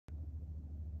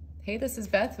Hey, this is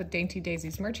Beth with Dainty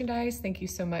Daisy's Merchandise. Thank you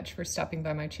so much for stopping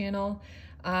by my channel.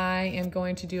 I am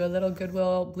going to do a little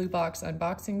Goodwill blue box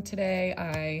unboxing today.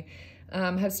 I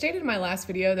have stated in my last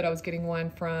video that I was getting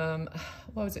one from,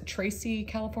 what was it, Tracy,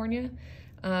 California?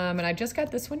 And I just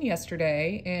got this one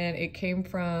yesterday, and it came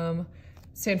from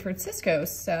San Francisco,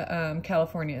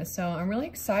 California. So I'm really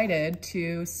excited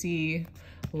to see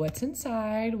what's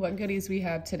inside, what goodies we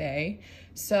have today.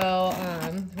 So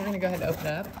we're gonna go ahead and open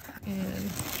it up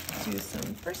and do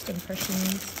some first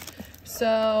impressions.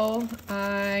 So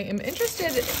I am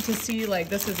interested to see, like,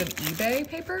 this is an eBay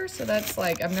paper. So that's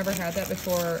like, I've never had that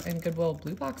before in Goodwill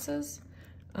blue boxes.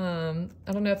 I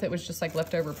don't know if it was just like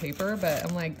leftover paper, but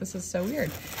I'm like, this is so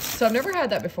weird. So I've never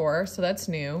had that before, so that's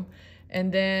new.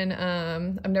 And then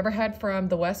I've never had from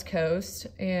the West Coast,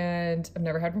 and I've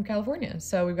never had from California.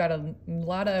 So we've got a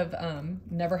lot of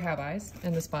never have I's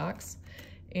in this box.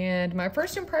 And my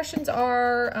first impressions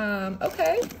are,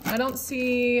 okay. I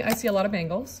see a lot of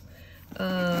bangles,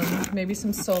 maybe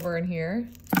some silver in here.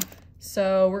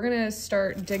 So we're gonna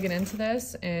start digging into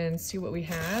this and see what we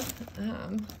have.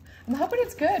 I'm hoping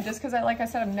it's good, just because like I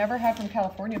said, I've never had from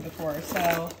California before. So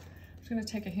I'm just gonna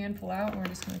take a handful out, and we're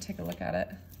just gonna take a look at it.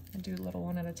 I'll do a little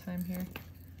one at a time here.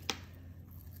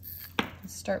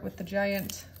 Let's start with the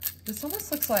giant. This almost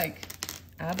looks like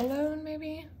abalone,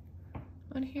 maybe,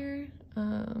 on here.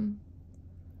 I'm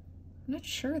not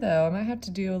sure though. I might have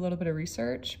to do a little bit of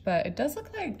research, but it does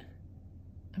look like,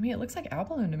 I mean, it looks like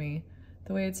abalone to me.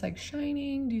 The way it's like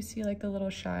shining. Do you see like the little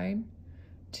shine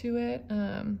to it?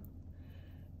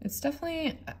 It's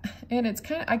definitely, and it's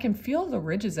kind of, I can feel the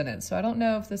ridges in it. So I don't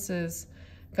know if this is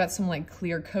got some like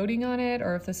clear coating on it,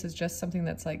 or if this is just something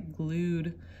that's like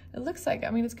glued. It looks like, I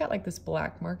mean, it's got like this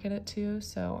black mark in it too.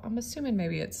 So I'm assuming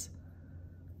maybe it's,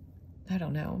 I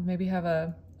don't know, maybe have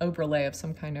a overlay of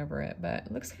some kind over it, but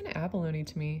it looks kind of abalone-y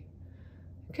to me.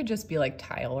 It could just be like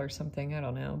tile or something, I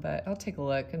don't know, but I'll take a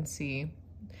look and see.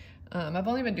 I've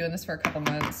only been doing this for a couple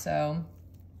months, so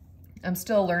I'm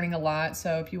still learning a lot.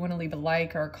 So if you want to leave a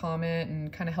like or a comment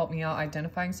and kind of help me out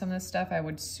identifying some of this stuff, I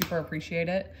would super appreciate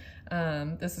it.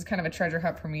 This is kind of a treasure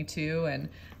hunt for me too, and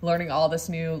learning all this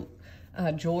new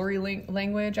jewelry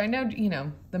language. I know, you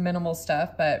know, the minimal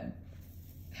stuff, but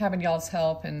having y'all's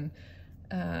help and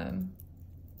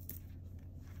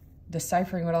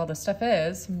deciphering what all this stuff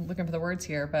is. I'm looking for the words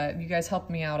here, but you guys helped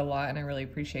me out a lot, and I really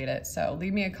appreciate it. So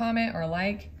leave me a comment or a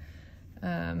like,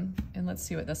 and let's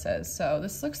see what this is. So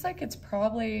this looks like it's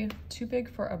probably too big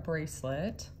for a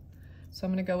bracelet. So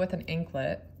I'm gonna go with an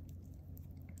anklet.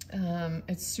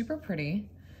 It's super pretty.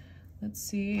 Let's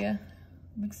see,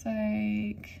 looks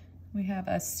like we have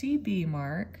a CB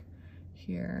mark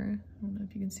here. I don't know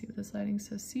if you can see with this lighting,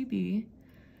 so CB.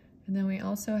 And then we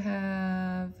also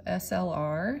have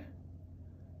SLR.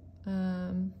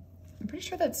 I'm pretty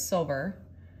sure that's silver.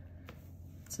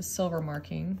 It's a silver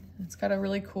marking. It's got a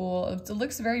really cool, it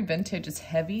looks very vintage. It's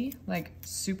heavy, like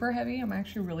super heavy. I'm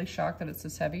actually really shocked that it's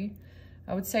this heavy.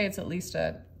 I would say it's at least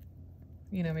a,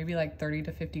 you know, maybe like 30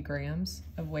 to 50 grams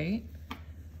of weight.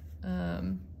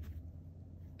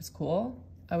 It's cool.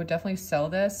 I would definitely sell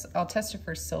this. I'll test it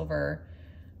for silver,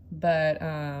 but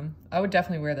I would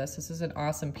definitely wear this. This is an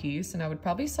awesome piece, and I would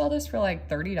probably sell this for like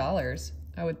 $30,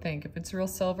 I would think. If it's real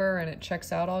silver and it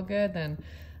checks out all good, then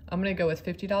I'm gonna go with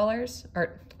 $50,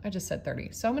 or I just said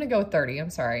 30. So I'm gonna go with 30, I'm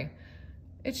sorry.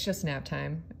 It's just nap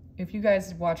time. If you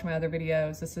guys watch my other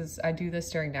videos, I do this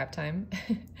during nap time.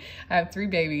 I have 3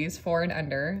 babies, 4 and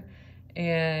under,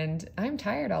 and I'm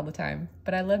tired all the time,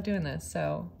 but I love doing this.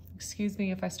 So excuse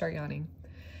me if I start yawning.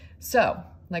 So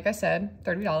like I said,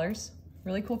 $30,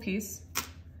 really cool piece.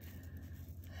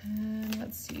 And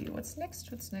let's see, what's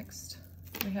next? What's next?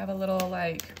 We have a little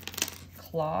like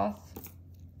cloth.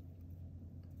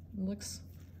 It looks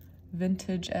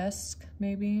vintage-esque,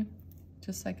 maybe.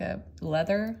 Just like a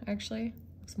leather, actually.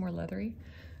 Looks more leathery.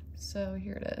 So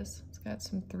here it is. It's got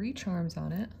some 3 charms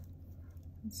on it.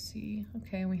 Let's see.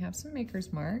 Okay, we have some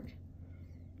maker's mark.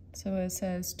 So it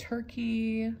says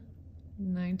Turkey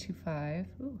 925.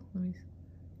 Ooh, let me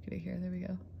get it here. There we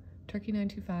go. Turkey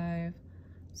 925.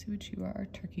 See what you are.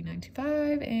 Turkey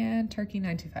 925 and Turkey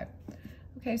 925.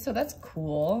 Okay, so that's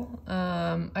cool.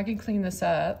 I can clean this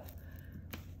up.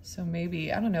 So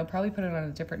maybe, I don't know, probably put it on a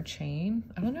different chain.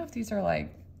 I don't know if these are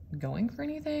like going for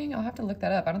anything. I'll have to look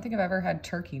that up. I don't think I've ever had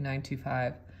Turkey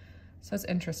 925. So it's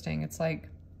interesting. It's like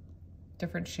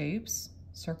different shapes,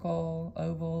 circle,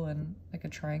 oval, and like a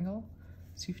triangle.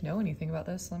 So if you know anything about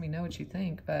this, let me know what you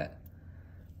think, but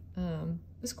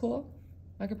it's cool.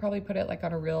 I could probably put it like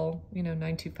on a real, you know,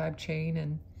 925 chain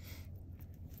and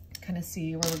kind of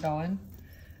see where we're going.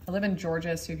 I live in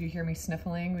Georgia, so if you hear me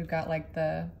sniffling, we've got like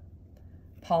the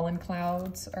pollen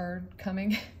clouds are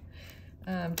coming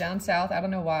down south. I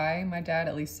don't know why. My dad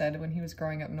at least said when he was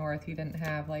growing up north, he didn't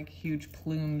have like huge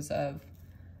plumes of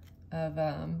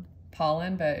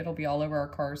pollen, but it'll be all over our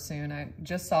cars soon. I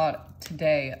just saw it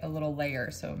today, a little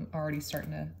layer, so I'm already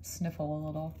starting to sniffle a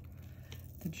little.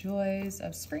 The joys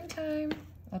of springtime.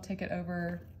 I'll take it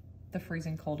over the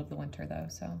freezing cold of the winter though,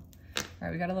 so. All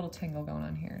right, we got a little tangle going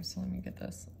on here, so let me get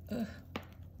this. Ugh,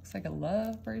 looks like a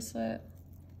love bracelet.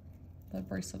 Love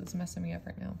bracelet is messing me up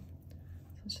right now.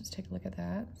 So let's just take a look at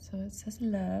that. So it says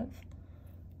love.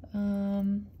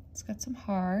 It's got some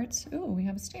hearts. Ooh, we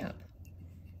have a stamp.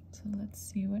 So let's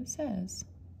see what it says.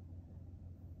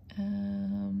 What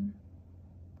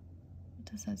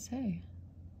does that say?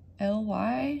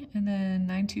 LY and then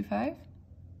 925.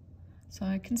 So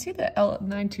I can see the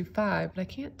L925, but I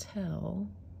can't tell.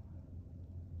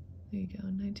 There you go,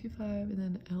 925 and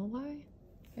then LY,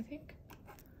 I think.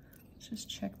 Let's just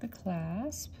check the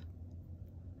clasp.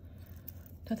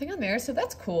 Nothing on there, so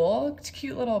that's cool. It's a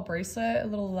cute little bracelet, a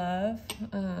little love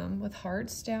with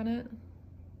hearts down it.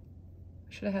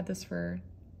 Should have had this for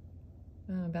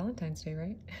Valentine's Day,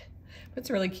 right? But it's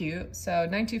really cute. So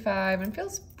 925 and it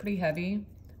feels pretty heavy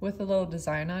with a little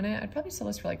design on it. I'd probably sell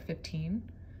this for like 15.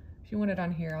 If you want it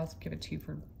on here, I'll give it to you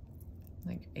for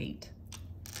like 8.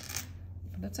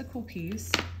 But that's a cool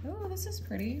piece. Oh, this is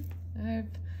pretty. I've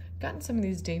gotten some of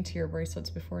these daintier bracelets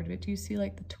before. Do you see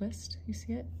like the twist? You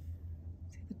see it?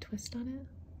 See the twist on it?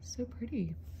 So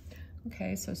pretty.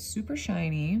 Okay, so super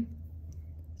shiny.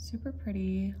 Super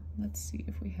pretty. Let's see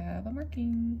if we have a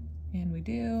marking. And we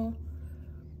do.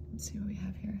 Let's see what we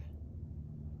have here.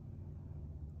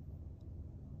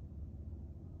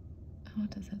 Oh,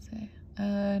 what does that say?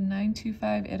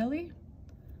 925 Italy?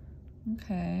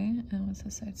 Okay, and what's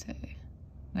this side say?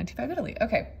 925 Italy,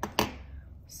 okay.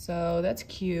 So that's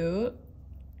cute.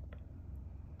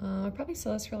 I'd probably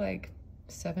sell this for like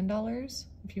 $7.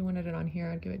 If you wanted it on here,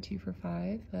 I'd give it to you for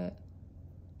 $5, but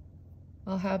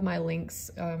I'll have my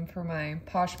links for my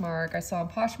Poshmark. I saw on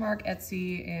Poshmark,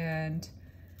 Etsy, and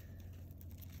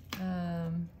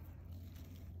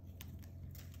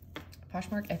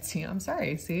Poshmark, Etsy. I'm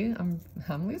sorry, see, I'm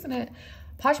losing it.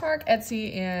 Poshmark,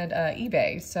 Etsy, and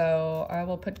eBay. So I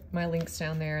will put my links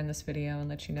down there in this video and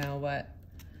let you know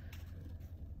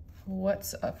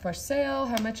what's up for sale,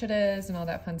 how much it is, and all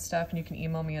that fun stuff. And you can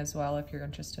email me as well if you're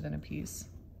interested in a piece.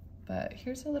 But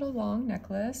here's a little long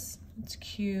necklace. It's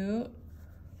cute.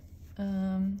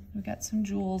 We got some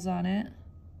jewels on it.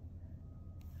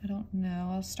 I don't know.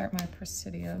 I'll start my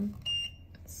Presidium.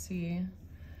 Let's see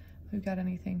if we've got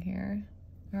anything here.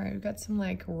 All right, we've got some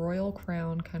like royal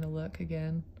crown kind of look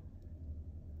again.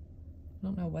 I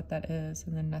don't know what that is,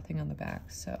 and then nothing on the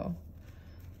back. So,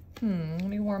 let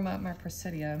me warm up my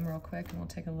Presidium real quick and we'll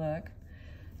take a look.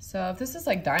 So if this is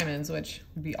like diamonds, which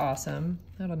would be awesome,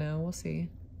 I don't know, we'll see.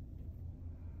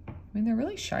 I mean, they're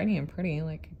really shiny and pretty,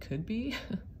 like it could be.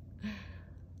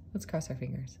 Let's cross our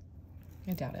fingers.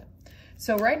 I doubt it.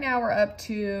 So right now we're up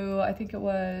to, I think it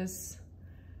was,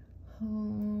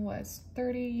 what's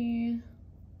 30,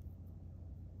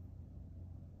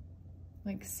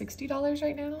 like $60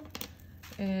 right now.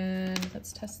 And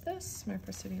let's test this. My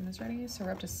Presidium is ready. So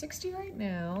we're up to 60 right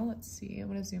now. Let's see, I'm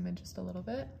gonna zoom in just a little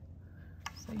bit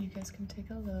so you guys can take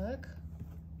a look.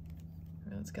 All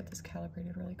right, let's get this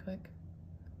calibrated really quick.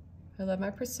 I love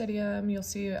my Presidium. You'll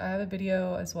see I have a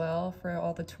video as well for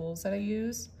all the tools that I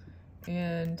use.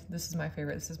 And this is my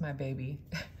favorite. This is my baby.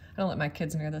 I don't let my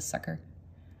kids near this sucker.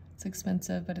 It's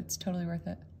expensive, but it's totally worth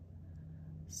it.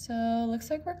 So looks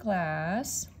like we're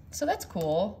glass. So that's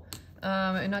cool.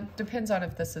 And it depends on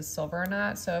if this is silver or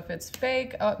not. So if it's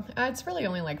fake, it's really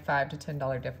only like $5 to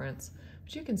 $10 difference.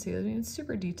 But you can see, I mean, it's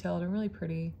super detailed and really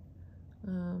pretty.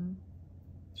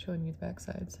 Showing you the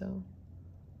backside, So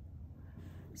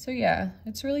yeah,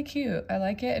 it's really cute. I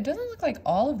like it. It doesn't look like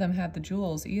all of them have the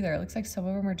jewels either. It looks like some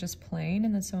of them are just plain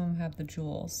and then some of them have the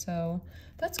jewels. So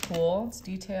that's cool. It's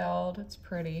detailed. It's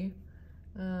pretty.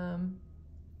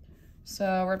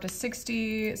 So we're up to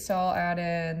 60. So I'll add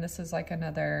in, this is like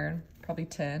another probably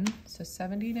 10. So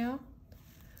 70 now.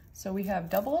 So we have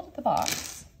double it at the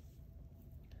box.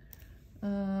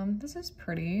 This is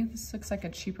pretty. This looks like a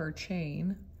cheaper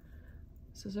chain.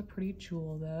 This is a pretty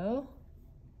jewel though.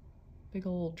 Big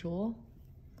old jewel.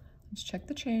 Let's check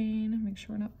the chain, make sure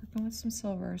we're not working with some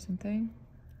silver or something.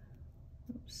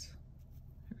 Oops,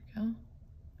 there we go.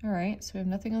 All right, so we have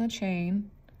nothing on the chain.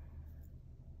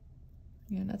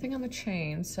 Yeah, nothing on the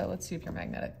chain, so let's see if you're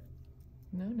magnetic.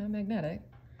 No, not magnetic.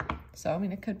 So, I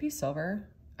mean, it could be silver.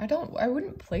 I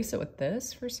wouldn't place it with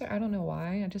this for sure. I don't know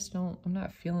why, I'm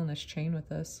not feeling this chain with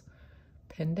this.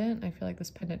 pendant. I feel like this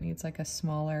pendant needs like a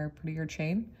smaller, prettier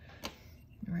chain.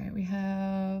 All right, we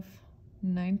have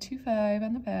 925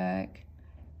 on the back.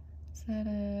 Is that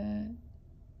a,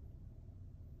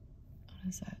 what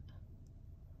is that?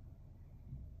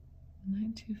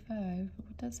 925,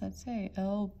 what does that say?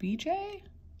 LBJ?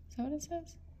 Is that what it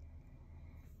says?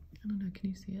 I don't know,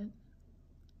 can you see it?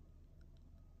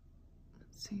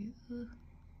 Let's see, I'm not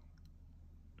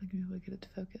gonna be able to get it to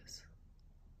focus.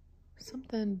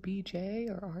 Something BJ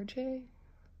or RJ?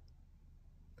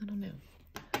 I don't know.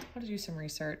 I'll have to do some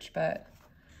research, but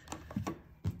it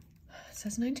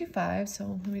says 925,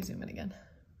 so let me zoom in again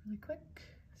really quick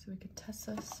so we can test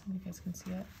this and you guys can see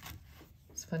it.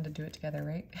 It's fun to do it together,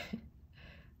 right?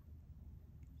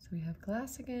 So we have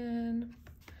glass again.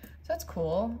 So that's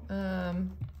cool.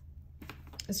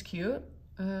 It's cute.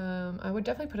 I would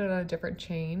definitely put it on a different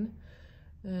chain.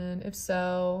 And if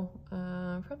so,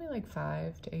 probably like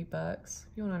 $5 to $8. If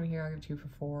you want on here, I'll give it to you for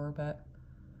 $4, but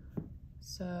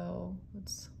so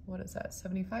what is that,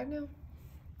 75 now?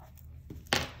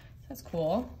 That's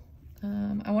cool.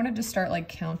 I wanted to start like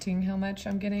counting how much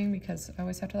I'm getting because I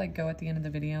always have to like go at the end of the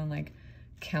video and like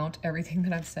count everything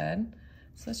that I've said.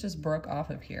 So this just broke off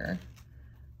of here,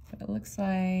 but it looks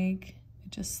like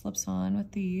it just slips on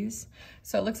with these.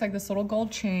 So it looks like this little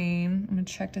gold chain. I'm gonna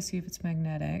check to see if it's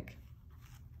magnetic.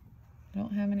 I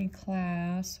don't have any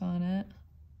clasp on it.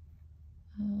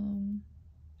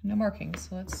 No markings,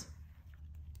 so it's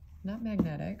not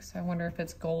magnetic. So I wonder if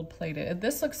it's gold plated.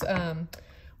 This looks,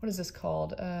 what is this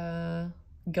called?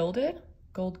 Gilded,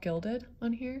 gold gilded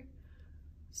on here.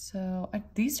 So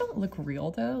these don't look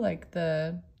real though, like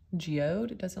the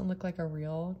geode. It doesn't look like a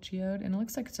real geode, and it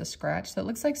looks like it's a scratch. So it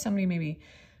looks like somebody maybe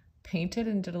painted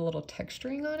and did a little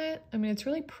texturing on it. I mean, it's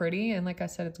really pretty, and like I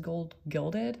said, it's gold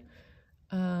gilded.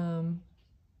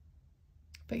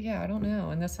 But yeah, I don't know.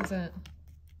 And this isn't,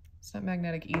 it's not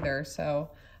magnetic either. So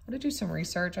I'm gonna do some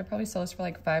research. I'd probably sell this for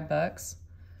like $5,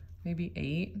 maybe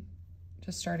 8.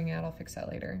 Just starting out, I'll fix that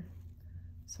later.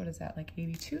 So what is that, like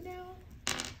 82 now?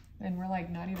 And we're like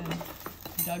not even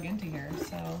dug into here.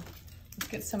 So let's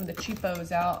get some of the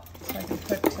cheapos out so I can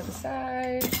put to the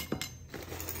side.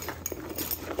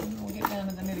 And we'll get down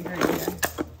to the nitty gritty here.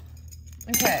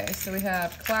 Okay, so we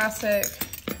have classic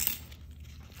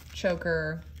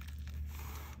choker.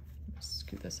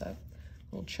 Scoot this up.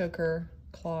 Little choker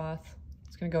cloth.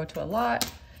 It's gonna go to a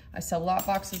lot. I sell lot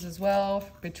boxes as well,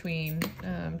 between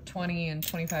 $20 and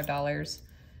 $25.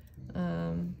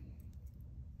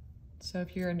 So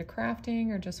if you're into crafting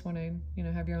or just want to, you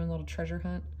know, have your own little treasure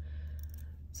hunt.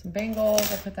 Some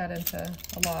bangles, I put that into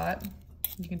a lot.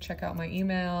 You can check out my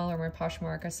email or my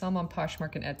Poshmark. I sell them on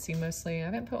Poshmark and Etsy mostly. I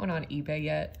haven't put one on eBay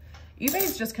yet. eBay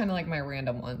is just kind of like my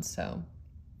random one. So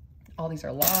all these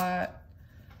are lot,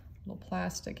 little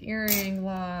plastic earring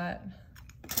lot,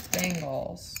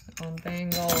 bangles on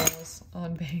bangles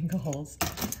on bangles,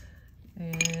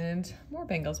 and more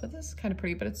bangles. But this is kind of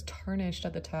pretty, but it's tarnished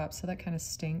at the top, so that kind of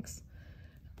stinks.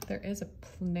 There is a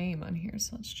name on here,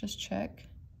 so let's just check.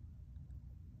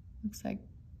 Looks like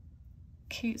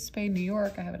Kate Spade, New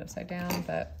York. I have it upside down,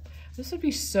 but this would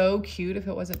be so cute if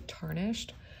it wasn't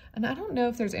tarnished. And I don't know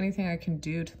if there's anything I can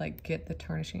do to like get the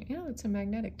tarnishing. You know, it's a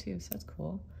magnetic too, so that's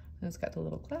cool. And it's got the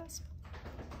little clasp.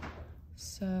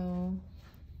 So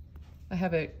I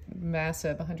have a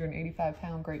massive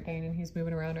 185-pound Great Dane, and he's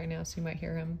moving around right now, so you might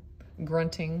hear him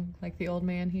grunting like the old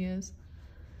man he is.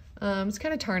 It's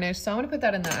kind of tarnished, so I'm gonna put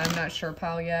that in the I'm not sure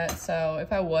pile yet. So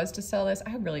if I was to sell this,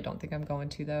 I really don't think I'm going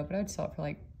to though, but I'd sell it for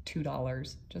like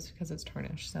 $2 just because it's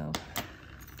tarnished. So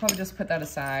probably just put that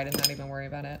aside and not even worry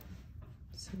about it.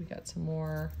 So we got some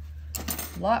more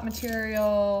lot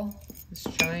material. This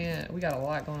giant, we got a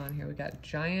lot going on here. We got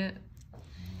giant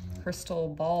crystal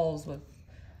balls with,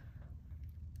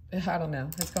 I don't know,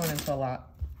 it's going into a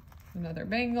lot. Another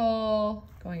bangle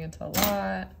going into a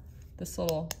lot. This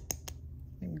little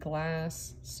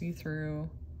glass see-through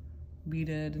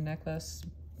beaded necklace.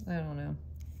 I don't know.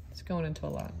 It's going into a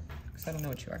lot because I don't know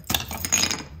what you are.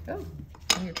 Oh,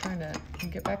 and you're trying to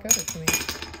get back over to me.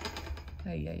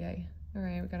 Ay, ay, ay. All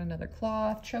right, we got another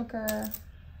cloth choker.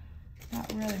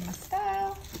 Not really my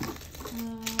style.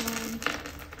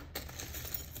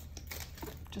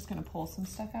 Just gonna pull some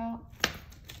stuff out.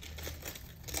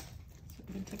 So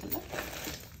we can take a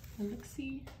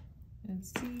look-see, and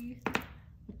see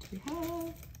what do we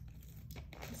have.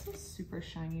 This is super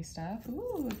shiny stuff.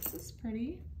 Ooh, this is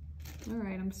pretty. All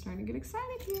right, I'm starting to get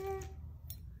excited here.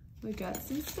 We got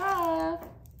some stuff.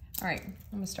 All right, I'm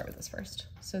gonna start with this first.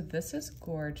 So this is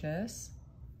gorgeous.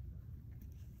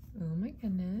 Oh my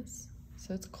goodness.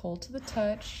 So it's cold to the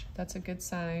touch. That's a good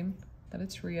sign that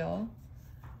it's real.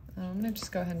 I'm gonna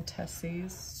just go ahead and test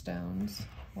these stones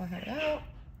while I have it out.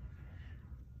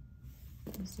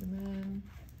 Zoom in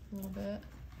a little bit.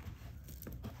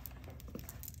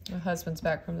 My husband's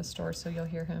back from the store, so you'll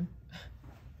hear him.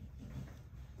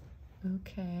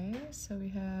 Okay, so we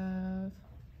have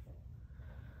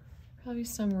probably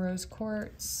some rose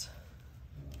quartz.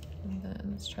 And then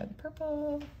let's try the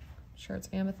purple. I'm sure it's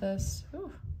amethyst.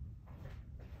 Ooh,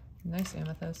 nice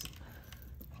amethyst.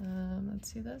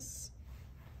 Let's see this.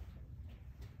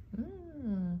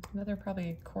 Another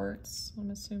probably quartz, I'm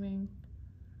assuming.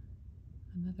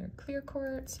 Another clear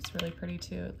quartz. It's really pretty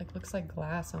too. It like looks like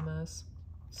glass almost.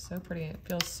 So pretty. It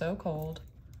feels so cold.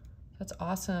 That's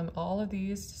awesome. All of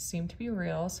these seem to be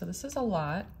real. So this is a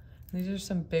lot. These are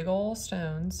some big old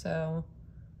stones. So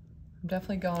I'm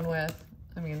definitely going with,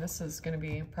 I mean, this is going to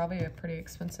be probably a pretty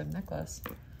expensive necklace.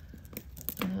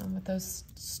 With those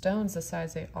stones the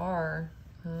size they are,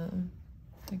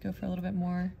 they go for a little bit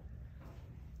more.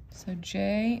 So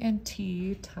J and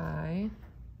T tie.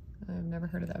 I've never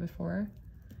heard of that before.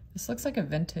 This looks like a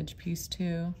vintage piece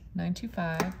too.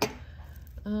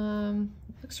 $9.25.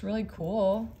 Looks really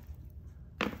cool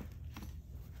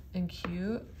and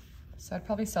cute. So I'd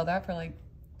probably sell that for like,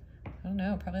 I don't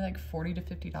know, probably like $40 to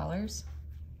 $50.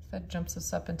 That jumps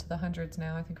us up into the hundreds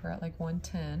now. I think we're at like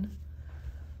 110.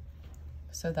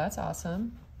 So that's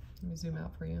awesome. Let me zoom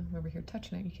out for you. I'm over here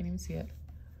touching it. You can't even see it.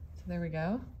 So there we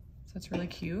go. So it's really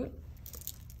cute.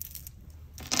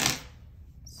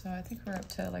 So I think we're up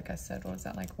to, like I said, what was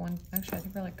that, like actually I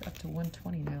think we're like up to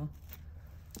 120 now.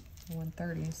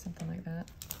 130, something like that.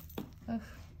 Oh,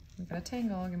 we got a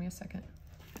tangle. Give me a second.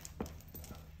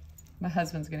 My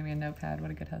husband's getting me a notepad.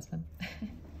 What a good husband.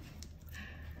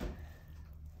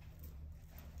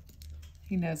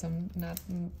 He knows I'm not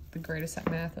the greatest at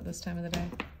math at this time of the day.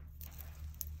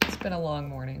 It's been a long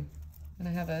morning, and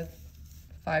I have a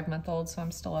 5-month-old, so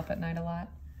I'm still up at night a lot.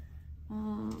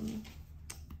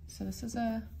 So this is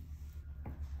a,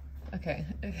 okay.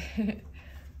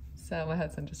 So my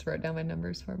husband just wrote down my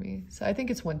numbers for me. So I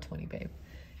think it's 120, babe.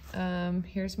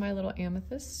 Here's my little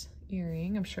amethyst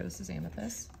earring. I'm sure this is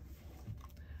amethyst.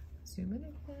 Zoom in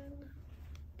again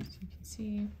so you can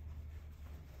see.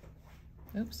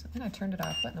 Oops, and I turned it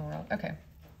off. What in the world? Okay,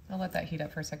 I'll let that heat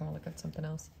up for a second. We'll look at something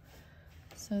else.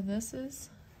 So this is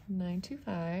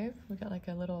 $9.25. We got like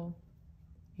a little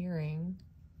earring.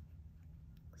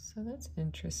 So that's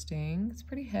interesting. It's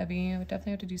pretty heavy. I would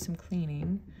definitely have to do some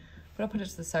cleaning, but I'll put it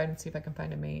to the side and see if I can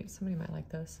find a mate. Somebody might like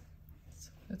this.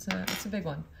 It's a big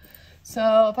one.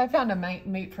 So if I found a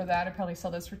mate for that, I'd probably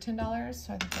sell this for $10.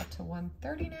 So I think we're up to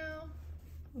 130 now.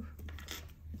 Ooh.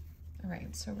 All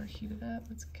right, so we're heated up.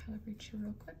 Let's calibrate you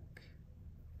real quick.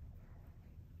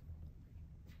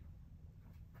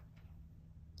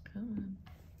 Come on.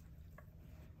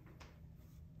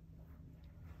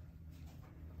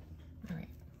 All right.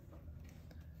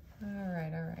 All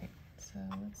right, all right. So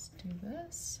let's do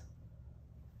this.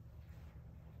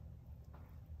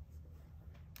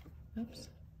 Oops.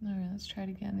 All right, let's try it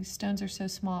again. These stones are so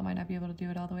small, I might not be able to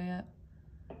do it all the way up.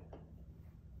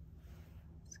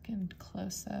 It's getting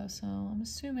close though, so I'm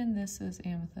assuming this is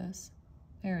amethyst.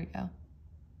 There we go.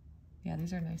 Yeah,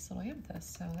 these are nice little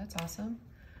amethysts, so that's awesome.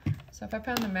 So if I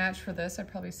found a match for this, I'd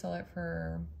probably sell it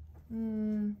for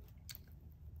maybe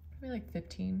like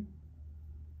 15.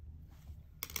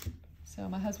 So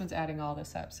my husband's adding all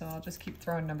this up, so I'll just keep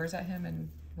throwing numbers at him and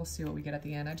we'll see what we get at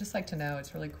the end. I just like to know.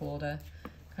 It's really cool to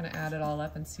kind of add it all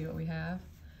up and see what we have.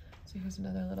 So here's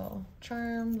another little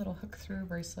charm, little hook through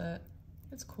bracelet.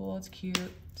 It's cool, it's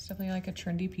cute. It's definitely like a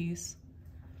trendy piece.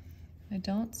 I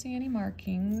don't see any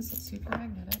markings. Let's see if you're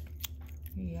magnetic.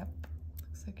 Yep,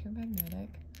 looks like you're magnetic.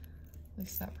 At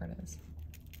least that part is.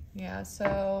 Yeah,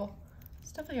 so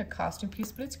it's definitely a costume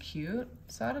piece, but it's cute.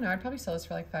 So I don't know, I'd probably sell this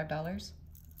for like $5.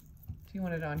 If you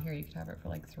wanted it on here, you could have it for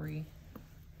like $3.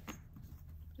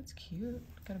 It's cute.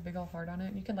 Got a big old heart on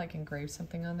it. You can like engrave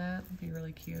something on that. It'd be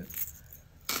really cute.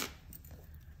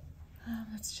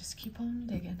 Let's just keep on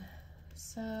digging.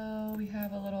 So we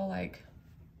have a little like,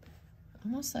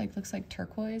 almost like, looks like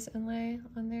turquoise inlay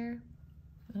on there.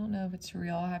 I don't know if it's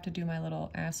real. I'll have to do my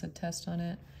little acid test on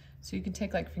it. So you can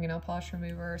take like fingernail polish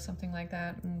remover or something like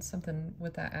that and something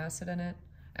with that acid in it.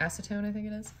 Acetone, I think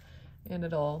it is. And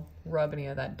it'll rub any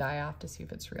of that dye off to see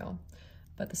if it's real.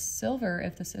 But the silver,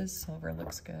 if this is silver,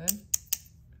 looks good.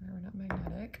 We're not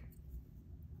magnetic.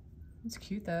 It's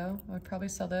cute though. I would probably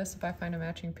sell this if I find a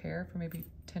matching pair for maybe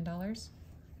 $10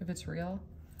 if it's real.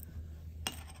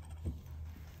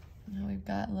 Now we've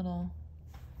got a little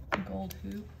gold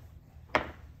hoop.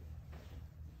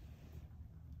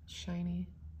 Shiny.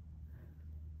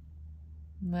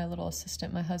 My little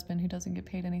assistant, my husband, who doesn't get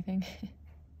paid anything.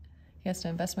 He has to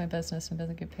invest in my business and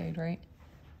doesn't get paid, right?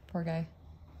 Poor guy.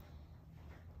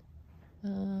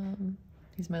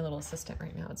 He's my little assistant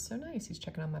right now. It's so nice. He's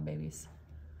checking on my babies.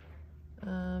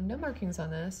 No markings on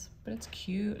this, but it's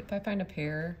cute. If I find a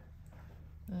pair,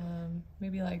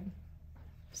 maybe like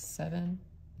 $7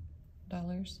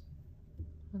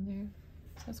 on there.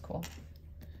 So that's cool.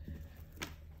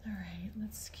 All right,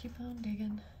 let's keep on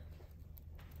digging.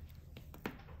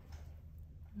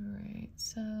 All right,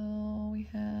 so we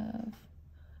have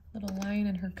a little lion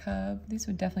and her cub. These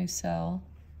would definitely sell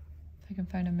if I can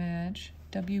find a match.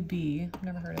 WB, I've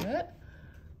never heard of it,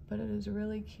 but it is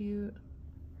really cute.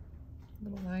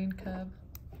 Little lion cub.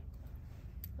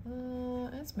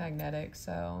 It's magnetic,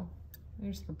 so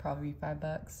these would probably be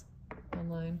 $5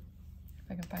 online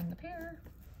if I can find the pair.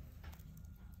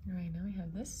 All right, now we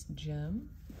have this gem.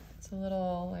 It's a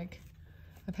little, like,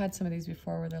 I've had some of these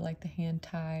before where they're like the hand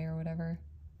tie or whatever.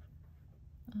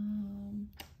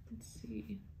 Let's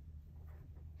see.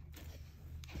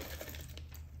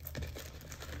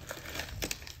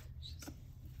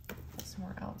 Just some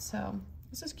more out. So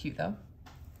this is cute though.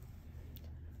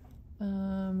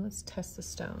 Let's test the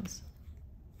stones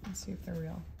and see if they're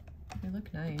real. They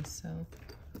look nice, so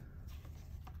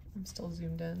I'm still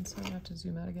zoomed in, so I don't have to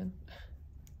zoom out again.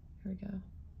 Here we go.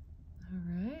 All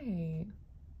right.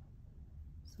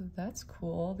 So that's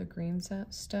cool, the green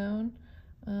stone.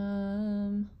 I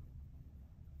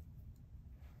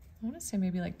want to say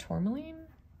maybe like tourmaline.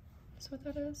 That's what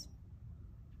that is.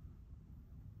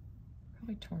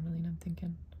 Probably tourmaline, I'm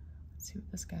thinking. Let's see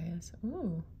what this guy is.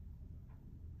 Ooh.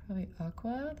 Probably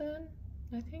aqua then,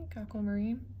 I think.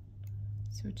 Aquamarine.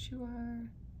 See what you are.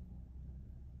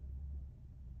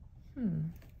 I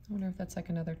wonder if that's like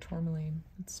another tourmaline.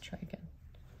 Let's try again.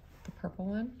 The purple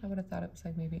one. I would have thought it was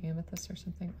like maybe amethyst or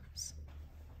something. Oops.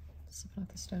 Slipping off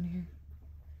the stone here.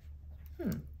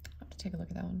 I'll have to take a look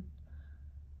at that one.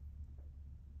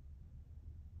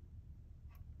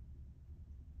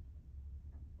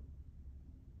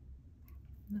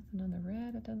 Nothing on the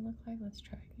red, it doesn't look like. Let's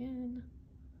try again.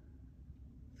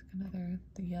 Another,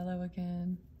 the yellow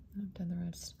again. I've done the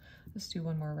red. Let's do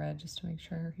one more red just to make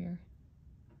sure here.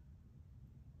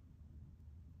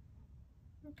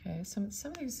 Okay, some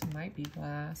of these might be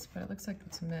glass, but it looks like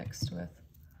it's mixed with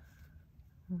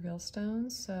real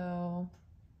stones, so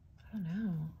I don't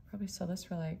know. Probably sell this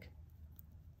for like,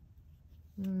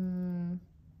 maybe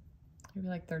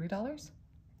like $30.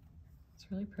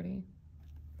 It's really pretty.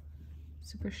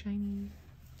 Super shiny.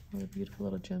 All the beautiful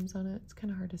little gems on it. It's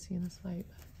kind of hard to see in this light,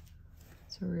 but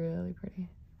it's really pretty.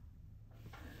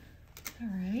 All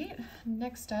right,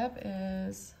 next up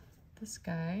is this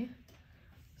guy.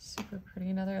 Super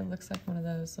pretty. Another, it looks like one of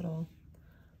those little,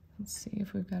 let's see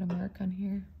if we've got a mark on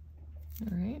here.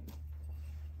 All right.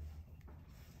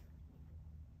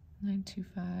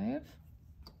 925.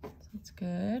 So that's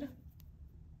good.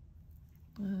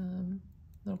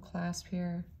 Little clasp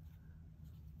here.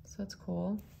 So that's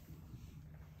cool.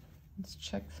 Let's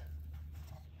check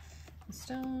the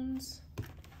stones.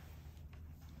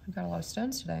 I've got a lot of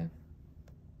stones today.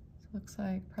 So it looks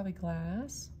like probably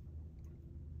glass.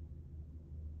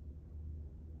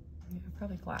 Yeah,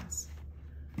 probably glass.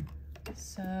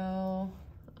 So,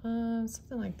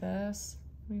 something like this.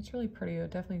 I mean, it's really pretty. It would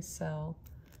definitely sell.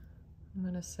 I'm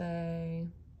gonna say,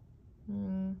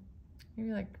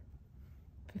 maybe like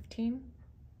 15.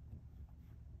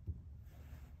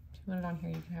 If you want it on here,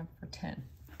 you can have it for 10.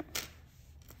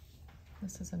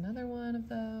 This is another one of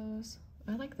those.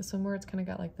 I like this one where it's kind of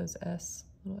got like those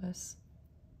little S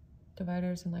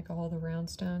dividers and like all the round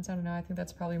stones. I don't know. I think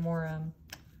that's probably more, I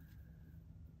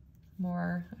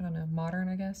don't know, modern,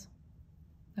 I guess.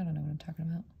 I don't know what I'm talking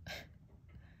about.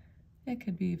 It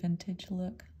could be vintage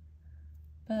look,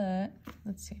 but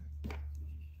let's see.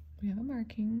 We have a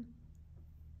marking.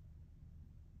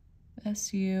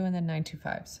 SU and then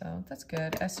 925, so that's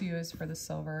good. SU is for the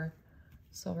silver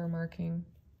marking.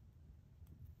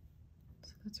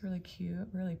 So that's really cute,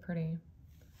 really pretty.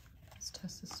 Let's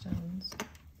test the stones.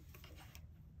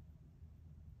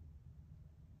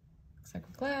 Looks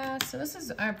like glass. So this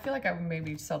is, I feel like I would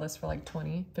maybe sell this for like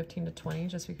 15 to 20,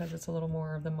 just because it's a little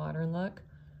more of the modern look.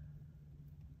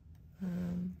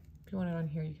 If you want it on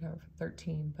here, you can have it for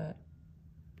 13, but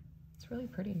it's really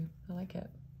pretty. I like it.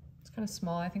 It's kind of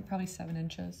small, I think probably 7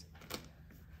 inches.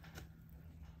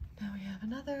 Now we have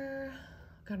another,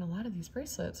 I've gotten a lot of these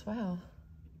bracelets, wow.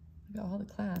 I got all the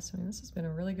class. I mean, this has been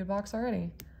a really good box already.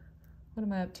 What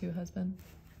am I up to, husband?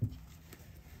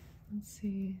 Let's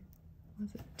see,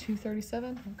 was it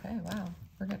 237? Okay, wow,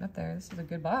 we're getting up there. This is a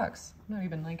good box. I'm not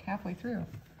even like halfway through.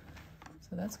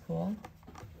 So that's cool.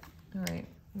 All right,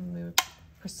 I'm gonna move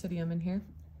Presidium in here.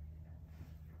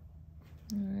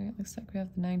 All right, looks like we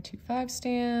have the 925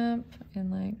 stamp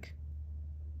and like,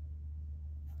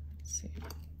 let's see,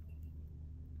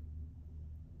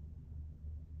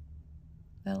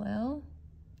 LL?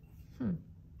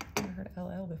 Never heard of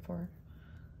LL before.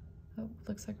 Oh,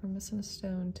 looks like we're missing a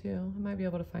stone too. I might be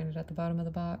able to find it at the bottom of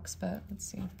the box, but let's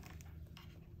see.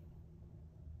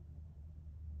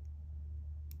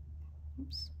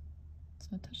 Oops,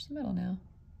 let's not touch the middle now.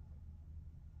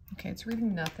 Okay, it's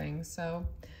reading nothing. So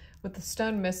with the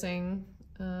stone missing,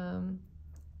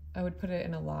 I would put it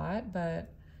in a lot,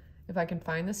 but if I can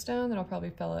find the stone, then I'll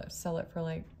probably sell it for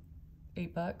like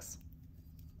 $8.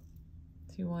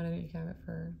 If you wanted it, you can have it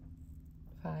for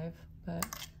 $5, but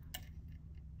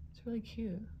it's really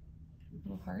cute.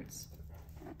 Little hearts.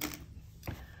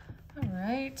 All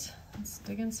right, let's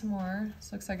dig in some more.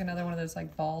 This looks like another one of those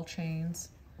like ball chains.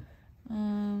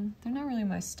 They're not really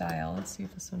my style. Let's see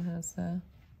if this one has the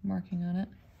marking on it.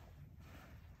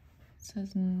 It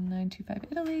says 925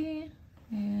 Italy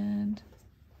and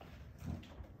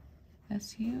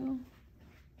SU.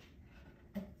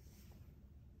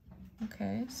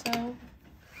 Okay, so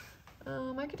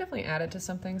I could definitely add it to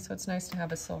something. So it's nice to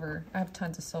have a silver. I have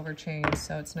tons of silver chains,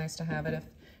 so it's nice to have it. If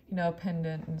you know a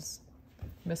pendant is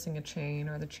missing a chain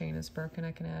or the chain is broken,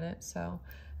 I can add it. So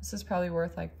this is probably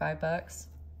worth like $5.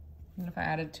 And if I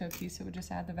added to a piece, it would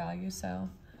just add the value. So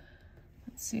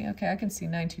let's see. Okay, I can see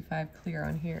 925 clear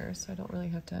on here, so I don't really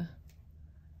have to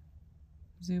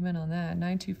zoom in on that.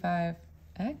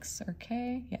 925X or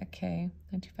K? Yeah, K.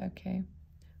 925K.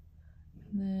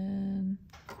 And then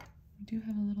we do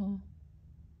have a little,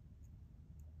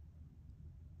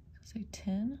 say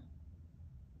 10.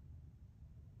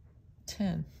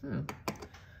 10.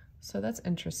 So that's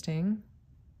interesting.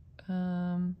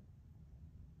 10.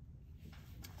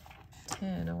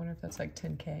 I wonder if that's like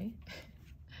 10K.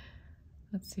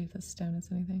 Let's see if this stone is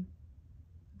anything.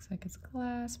 Looks like it's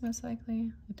glass, most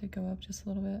likely. It did go up just a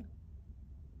little bit.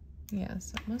 Yeah,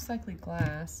 so most likely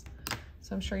glass.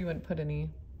 So I'm sure you wouldn't put any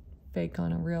fake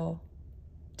on a real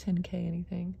 10K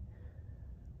anything.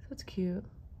 So it's cute.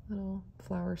 Little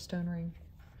flower stone ring.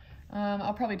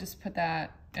 I'll probably just put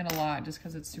that in a lot just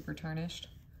because it's super tarnished.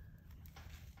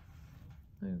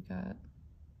 We've got,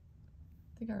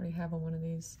 I think I already have one of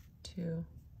these too.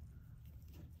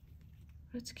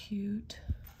 But it's cute.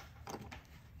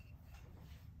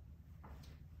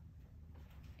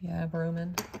 Yeah,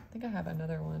 Broman. I think I have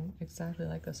another one exactly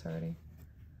like this already.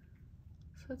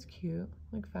 So it's cute,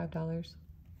 like $5.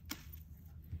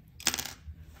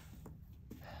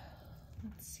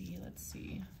 Let's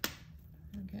see.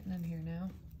 We're getting in here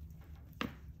now. It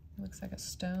looks like a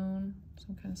stone,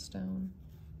 some kind of stone.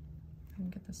 I can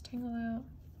get this tangle out.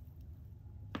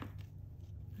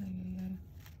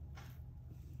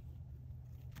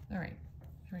 All right,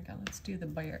 here we go. Let's do the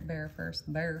bear first.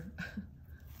 The bear.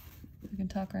 We can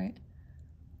talk right.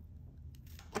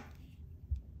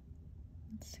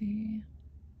 Let's see.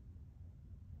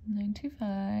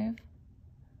 925.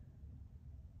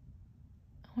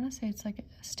 I want to say it's like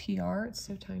STR. It's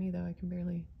so tiny though, I can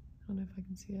barely, I don't know if I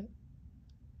can see it.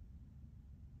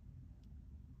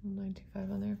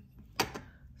 925 on there.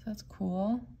 So that's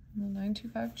cool. The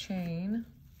 925 chain.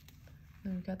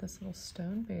 Then we've got this little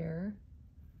stone bear.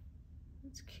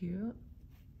 It's cute.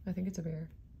 I think it's a bear.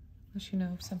 Unless you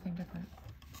know something different.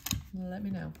 Let me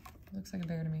know. It looks like a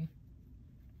bear to me.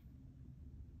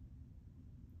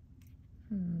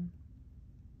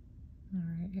 All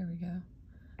right, here we go.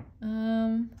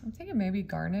 I'm thinking maybe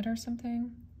garnet or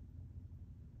something.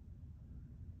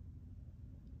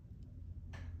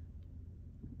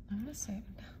 I want to say,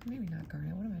 maybe not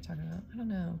garnet. What am I talking about? I don't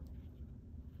know.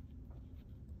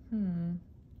 I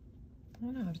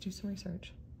don't know. I have to do some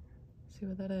research. See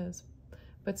what that is.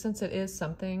 But since it is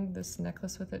something, this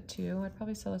necklace with it too, I'd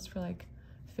probably sell this for like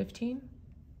 15.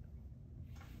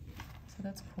 So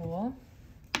that's cool.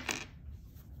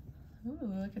 Ooh,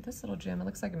 look at this little gem. It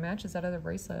looks like it matches that other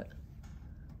bracelet.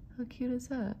 How cute is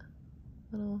that?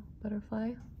 Little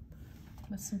butterfly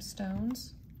with some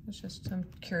stones. It's just, I'm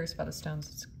curious about the stones.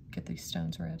 Let's get these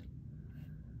stones read.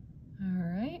 All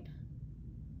right.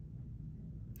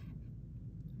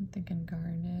 I'm thinking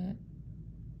garnet.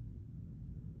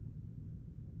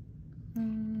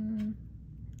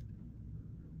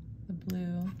 The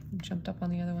blue jumped up on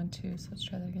the other one too, so let's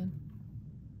try that again.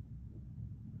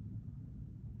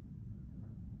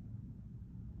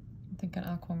 I'm thinking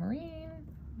aquamarine,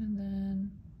 and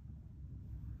then,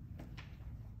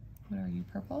 what are you,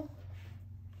 purple?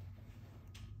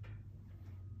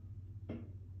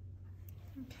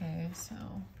 Okay, so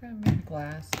maybe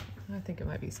glass. I think it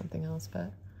might be something else,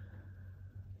 but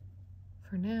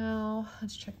for now,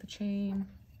 let's check the chain.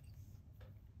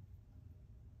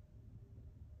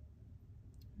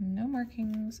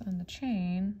 markings on the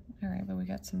chain. All right, but we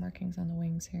got some markings on the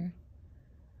wings here.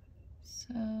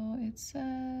 So it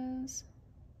says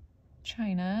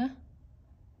China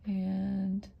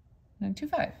and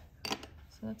 925.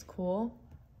 So that's cool.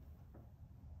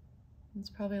 It's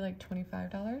probably like $25.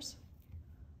 That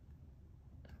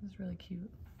was really cute.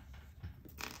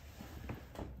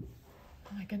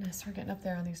 Oh my goodness, we're getting up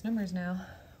there on these numbers now.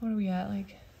 What are we at?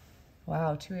 Like,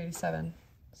 wow, 287.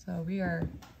 So we are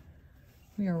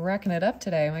racking it up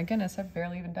today. My goodness, I've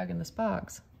barely even dug in this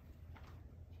box.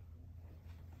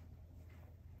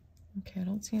 Okay, I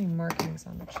don't see any markings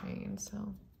on the chain,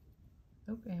 so.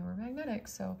 Oh, and we're magnetic,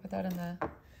 so put that in the,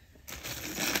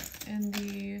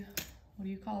 what do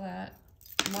you call that?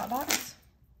 Lot box?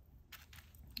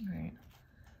 All right,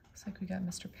 looks like we got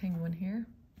Mr. Penguin here.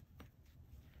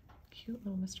 Cute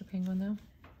little Mr. Penguin though.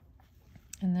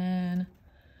 And then,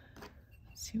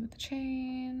 let's see what the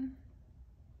chain,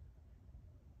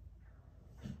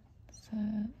 it's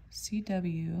a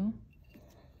CW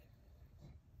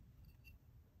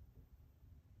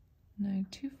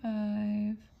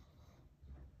 925.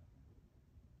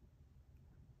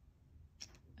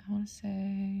 I want to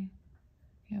say,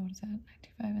 yeah, what is that?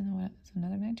 925, and then what? It's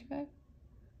another 925?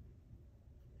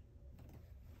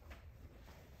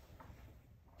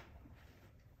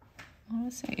 I want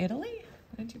to say Italy?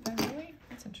 925 Italy?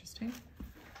 That's interesting.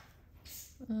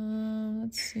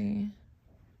 Let's see.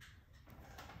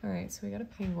 All right, so we got a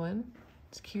penguin.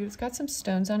 It's cute. It's got some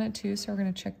stones on it too, so we're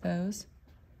going to check those.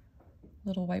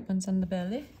 Little white ones on the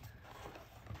belly.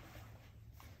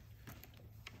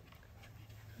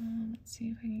 Let's see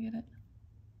if I can get it.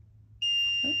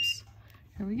 Oops.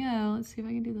 Here we go. Let's see if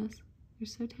I can do this. They're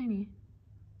so tiny.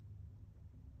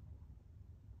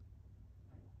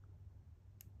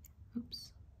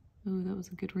 Oops. Oh, that was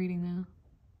a good reading though.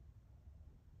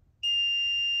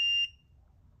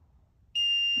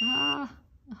 Ah!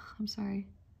 Ugh, I'm sorry.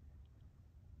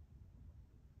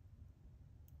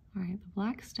 All right, the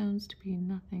black stones to be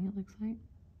nothing, it looks like.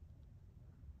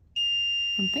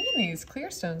 I'm thinking these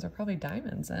clear stones are probably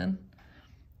diamonds then.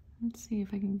 Let's see if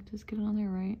I can just get it on there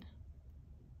right.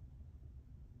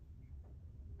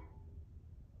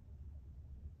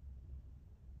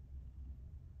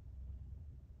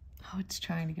 Oh, it's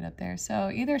trying to get up there.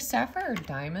 So either sapphire or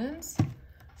diamonds.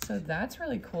 So that's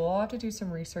really cool. I'll have to do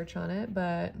some research on it,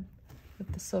 but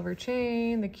with the silver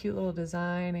chain, the cute little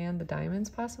design, and the diamonds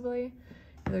possibly.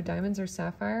 Either diamonds or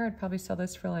sapphire. I'd probably sell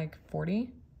this for like $45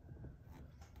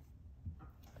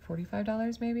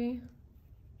 maybe.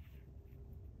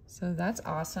 So that's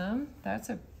awesome. That's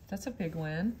a big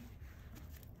win.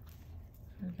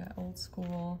 We got old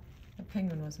school. The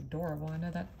penguin was adorable. I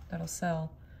know that'll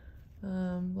sell.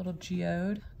 Little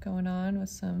geode going on with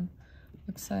some,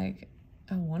 looks like,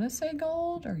 I want to say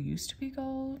gold or used to be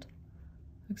gold.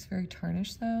 Looks very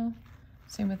tarnished though.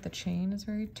 Same with the chain is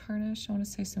very tarnished. I want to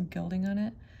say some gilding on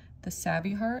it. The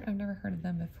Savvy Heart, I've never heard of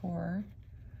them before.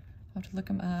 I'll have to look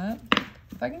them up.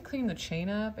 If I can clean the chain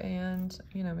up and,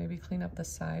 you know, maybe clean up the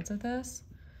sides of this,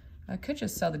 I could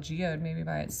just sell the geode maybe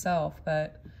by itself,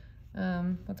 but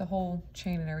with the whole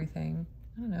chain and everything,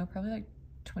 I don't know, probably like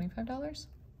 $25.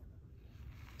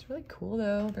 It's really cool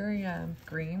though, very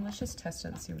green. Let's just test it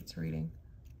and see what it's reading.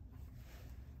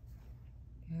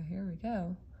 Yeah, here we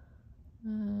go.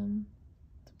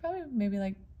 It's probably maybe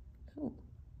like, oh,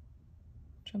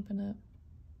 jumping up.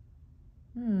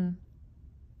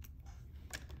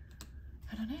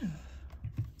 I don't know.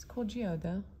 It's a cool geode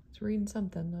though. It's reading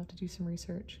something. I'll have to do some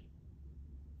research.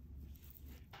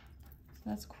 So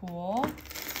that's cool.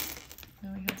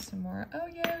 Now we have some more. Oh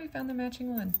yeah, we found the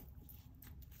matching one.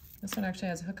 This one actually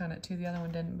has a hook on it too. The other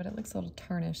one didn't, but it looks a little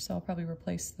tarnished, so I'll probably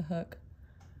replace the hook.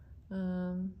 I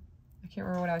can't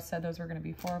remember what I said those were gonna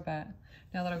be for, but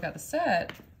now that I've got the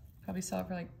set, probably sell it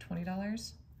for like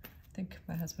 $20. I think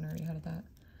my husband already had that.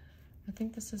 I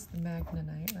think this is the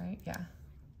Magnanite, right? Yeah.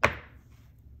 I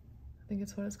think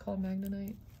it's what it's called,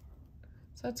 Magnanite.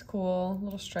 So that's cool.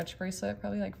 Little stretch bracelet,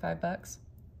 probably like $5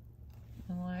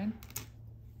 online.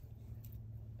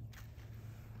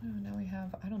 Oh, now we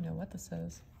have, I don't know what this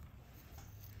is.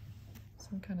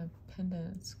 Some kind of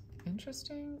pendant. It's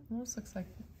interesting. Almost looks like,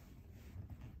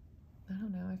 I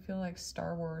don't know, I feel like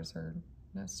Star Wars, or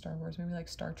not Star Wars, maybe like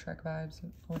Star Trek vibes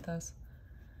with this.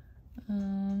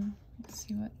 Let's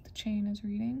see what the chain is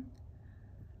reading.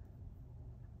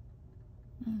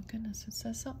 Oh goodness, it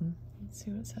says something. Let's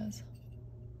see what it says.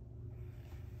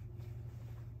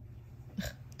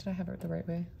 Did I have it the right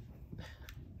way?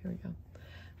 Here we go.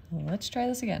 Let's try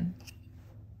this again.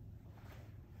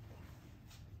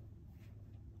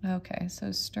 Okay,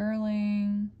 so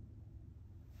sterling.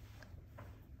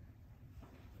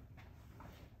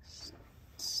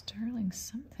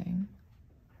 sterling something.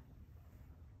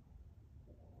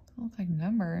 They look like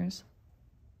numbers.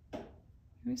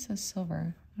 Maybe it says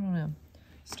silver. I don't know.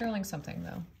 Sterling something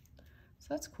though. So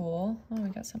that's cool. Oh, we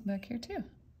got something back here too.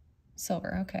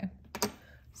 Silver, okay.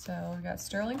 So we got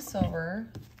sterling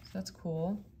silver. So that's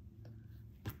cool.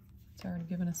 It's already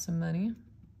giving us some money.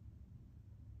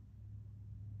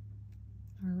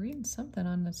 We're reading something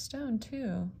on the stone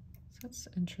too. So that's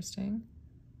interesting.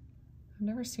 I've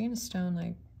never seen a stone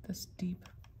like this deep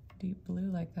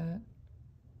blue like that.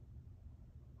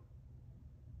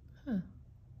 Huh. I'll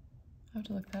have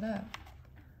to look that up.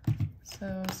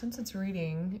 So since it's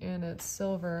reading and it's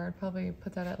silver, I'd probably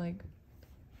put that at like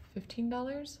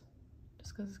 $15,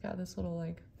 just because it's got this little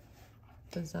like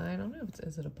design. I don't know if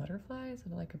is it a butterfly? Is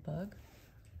it like a bug?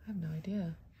 I have no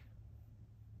idea.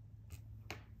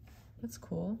 That's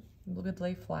cool. It would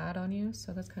lay flat on you,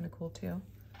 so that's kind of cool too.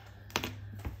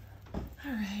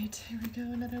 All right, here we go.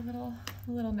 Another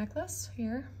little necklace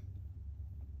here.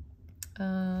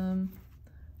 No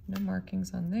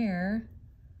markings on there.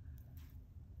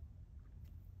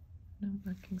 No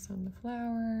markings on the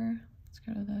flower. Let's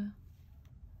go to the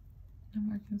no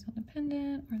markings on the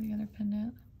pendant or the other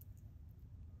pendant.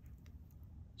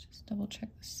 Just double check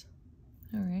this.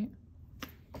 All right.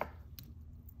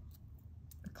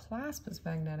 The clasp is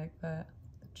magnetic, but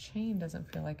the chain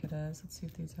doesn't feel like it is. Let's see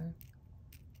if these are.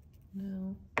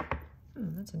 No.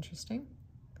 That's interesting.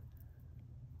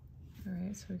 All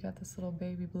right, so we got this little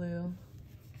baby blue,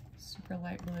 super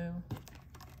light blue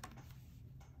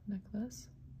necklace.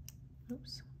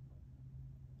 Oops.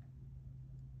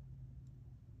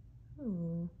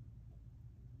 Ooh. I'm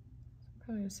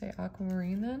probably gonna say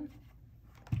aquamarine then.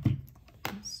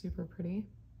 It's super pretty.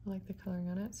 I like the coloring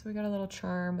on it. So we got a little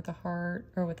charm with a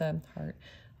heart, or with a heart,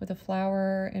 with a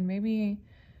flower and maybe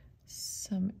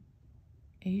some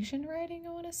Asian writing, I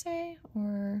want to say,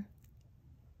 or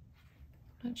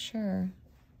I'm not sure.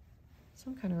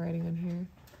 Some kind of writing on here.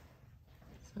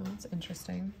 So it's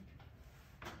interesting.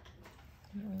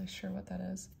 I'm not really sure what that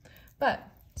is, but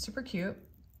super cute.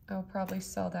 I'll probably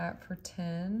sell that for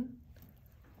 10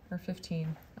 or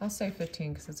 15. I'll say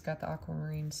 15 because it's got the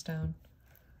aquamarine stone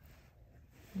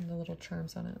and the little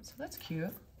charms on it. So that's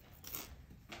cute.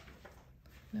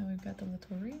 Now we've got the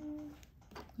little ring.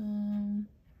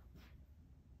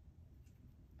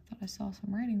 Thought I saw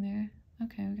some writing there.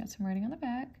 Okay, we got some writing on the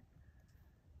back.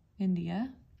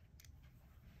 India.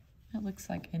 That looks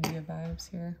like India vibes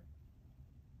here.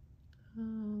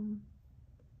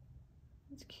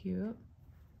 That's cute.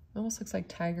 Almost looks like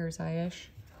tiger's eye-ish.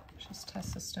 Just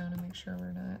test the stone and make sure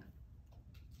we're not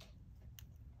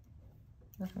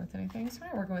working with anything. So we're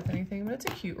not working with anything, but it's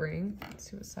a cute ring. Let's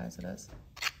see what size it is.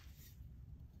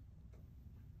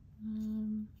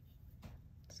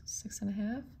 It's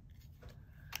 6.5.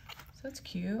 So that's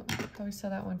cute. Probably sell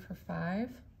that one for 5.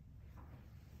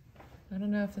 I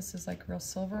don't know if this is like real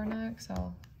silver or not, because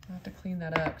I'll have to clean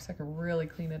that up because I could really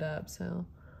clean it up. So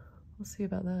we'll see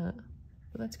about that.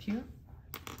 But that's cute.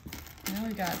 Now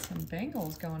we got some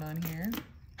bangles going on here.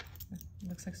 It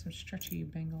looks like some stretchy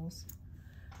bangles.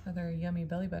 Another yummy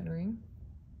belly button ring.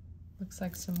 Looks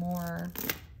like some more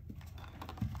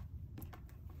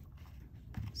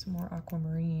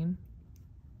aquamarine.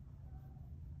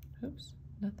 Oops,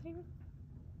 nothing.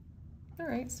 All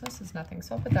right, so this is nothing.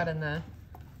 So I'll put that in the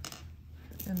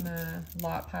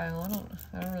lot pile.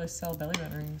 I don't really sell belly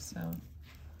button rings, so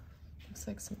looks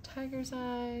like some tiger's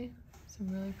eye. Some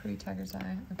really pretty tiger's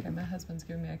eye. Okay, my husband's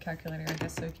giving me a calculator, I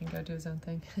guess, so he can go do his own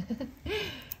thing.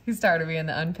 He's tired of being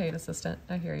the unpaid assistant.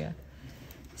 I hear you.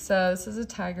 So this is a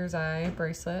tiger's eye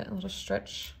bracelet, a little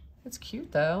stretch. It's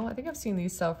cute though. I think I've seen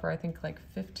these sell for, I think, like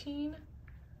 15.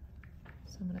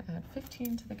 So I'm gonna add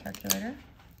 15 to the calculator.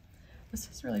 This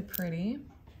is really pretty.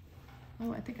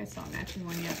 Oh, I think I saw a matching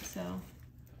one yet, so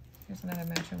here's another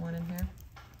matching one in here.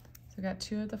 So we got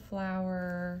 2 of the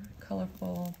flower,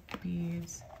 colorful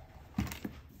beads.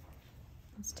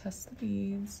 Let's test the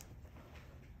beads.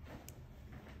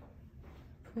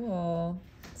 Cool.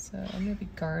 So maybe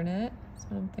garnet, that's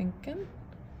what I'm thinking.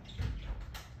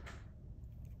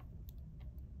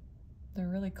 They're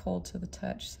really cold to the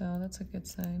touch, so that's a good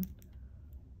sign.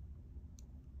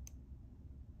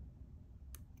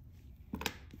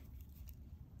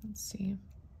 Let's see.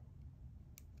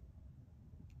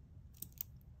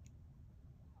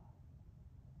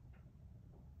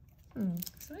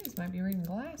 Some of these might be reading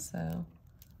glass though.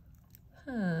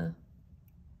 Huh.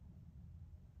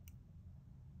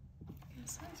 Yeah,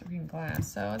 some of these are reading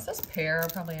glass. So it's this pair, I'll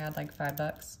probably add like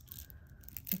 $5.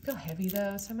 They feel heavy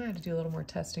though, so I might have to do a little more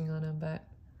testing on them, but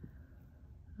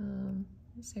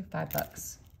let's say $5.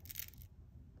 So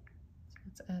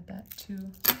let's add that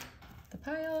to the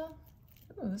pile.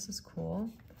 Oh, this is cool.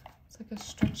 It's like a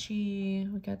stretchy,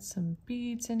 we got some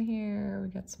beads in here. We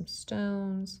got some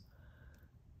stones.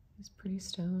 These pretty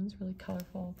stones, really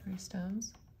colorful, pretty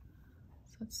stones.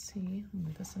 So let's see, I'll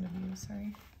move this into view,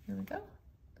 sorry. Here we go.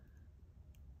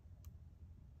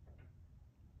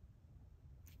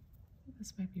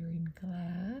 This might be reading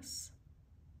glass.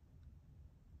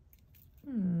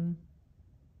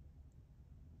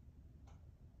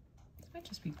 This might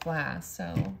just be glass,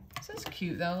 so this is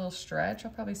cute though, a little stretch.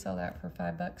 I'll probably sell that for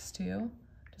 $5 too,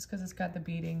 just because it's got the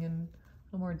beading and a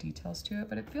little more details to it,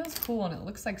 but it feels cool and it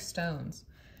looks like stones.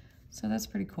 So that's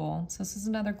pretty cool. So this is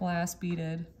another glass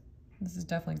beaded. This is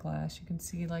definitely glass. You can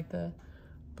see like the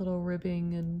little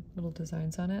ribbing and little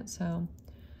designs on it. So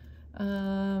I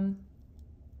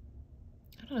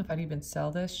don't know if I'd even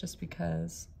sell this just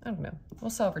because, I don't know.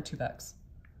 We'll sell it for $2.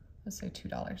 Let's say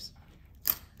 $2.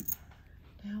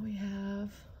 Now we have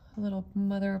a little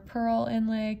mother of pearl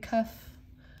inlay cuff.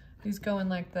 These go in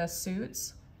like the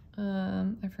suits.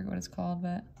 I forget what it's called,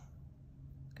 but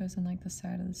it goes in like the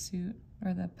side of the suit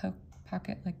or the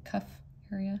pocket, like cuff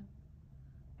area.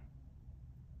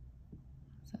 What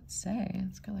does that say?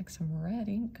 It's got like some red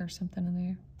ink or something in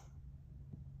there.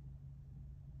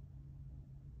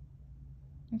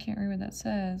 I can't read what that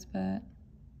says, but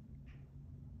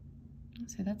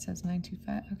let's see, that says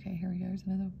 925. Okay, here we go. There's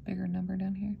another bigger number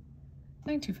down here.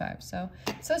 925. So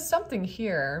it says something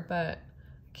here, but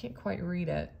I can't quite read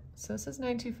it. So it says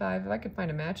 925. If I could find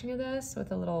a matching of this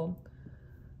with a little,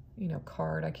 you know,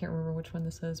 card. I can't remember which one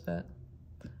this is, but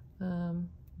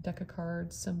deck of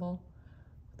cards symbol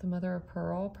with the mother of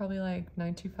pearl, probably like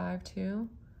 925 too.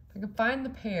 If I can find the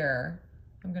pair,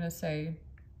 I'm gonna say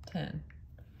 10.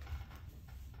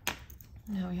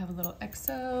 Now we have a little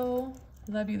XO.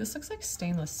 Love you. This looks like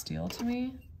stainless steel to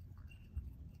me.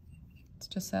 It's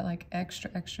just that like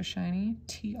extra shiny.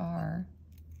 TR.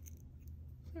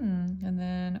 And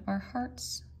then our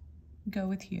hearts go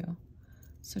with you.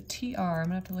 So TR, I'm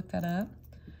gonna have to look that up.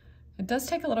 It does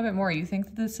take a little bit more. You think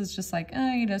that this is just like,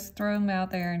 oh, you just throw them out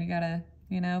there and you gotta,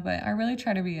 you know, but I really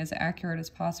try to be as accurate as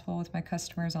possible with my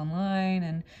customers online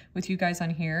and with you guys on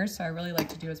here. So I really like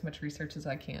to do as much research as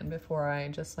I can before I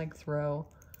just like throw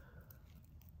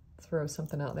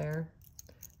something out there.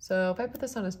 So if I put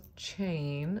this on a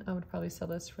chain, I would probably sell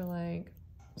this for like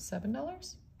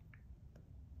 $7.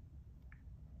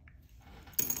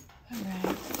 All right.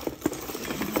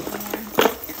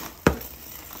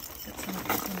 Get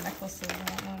some necklaces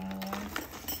out.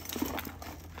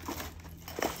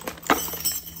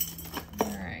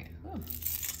 All right. Ooh.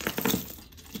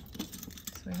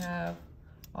 So we have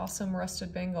awesome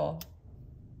rusted bangle.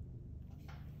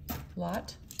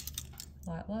 Lot.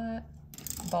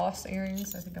 Boss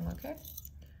earrings, I think I'm okay.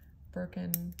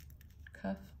 Broken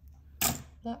cuff.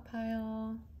 Lot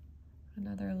pile.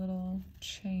 Another little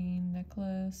chain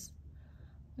necklace.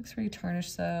 Looks pretty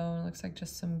tarnished though. It looks like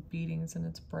just some beadings and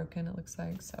it's broken, it looks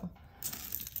like, so.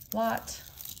 Lot.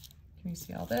 Can you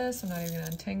see all this? I'm not even gonna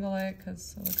untangle it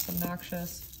because it looks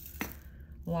obnoxious.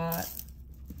 Lot.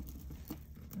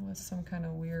 With some kind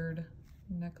of weird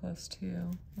necklace too.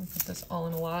 I'll put this all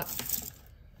in a lot.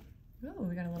 Oh,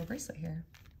 we got a little bracelet here.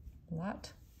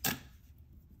 Lot.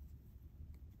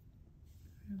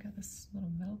 We've got this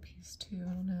little metal piece too,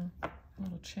 I don't know. A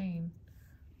little chain.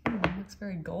 Ooh, it looks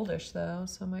very goldish though,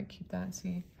 so I might keep that and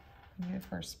see if I can get it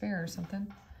for a spare or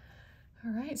something.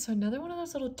 All right, so another one of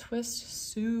those little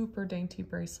twist, super dainty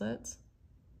bracelets.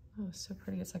 Oh, so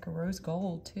pretty. It's like a rose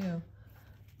gold too.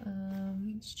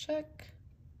 Let's check.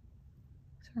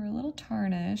 So we're a little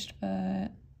tarnished,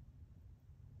 but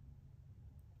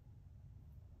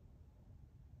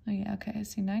oh yeah, okay, I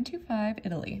see 925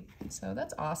 Italy. So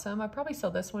that's awesome. I'd probably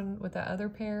sell this one with that other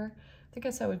pair. I think I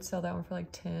said I would sell that one for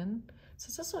like 10.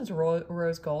 Since this one's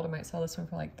rose gold, I might sell this one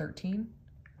for like 13.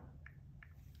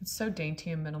 It's so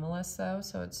dainty and minimalist though,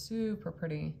 so it's super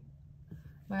pretty.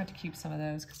 Might have to keep some of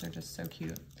those because they're just so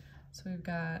cute. So we've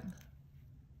got,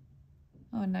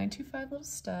 oh, a 925 little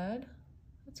stud.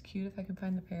 That's cute if I can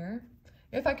find the pair.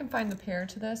 If I can find the pair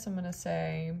to this, I'm gonna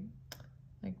say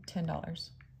like $10.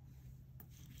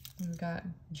 We've got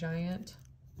giant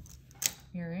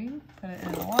earring, put it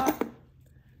in a lot.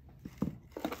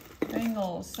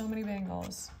 Bangles, so many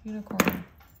bangles. Unicorn.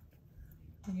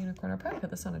 Unicorn, I'll probably put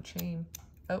this on a chain.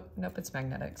 Oh, nope, it's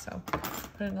magnetic, so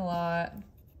put it in a lot.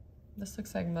 This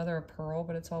looks like mother of pearl,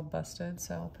 but it's all busted,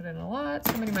 so I'll put it in a lot.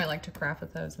 Somebody might like to craft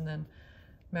with those, and then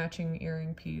matching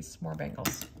earring piece, more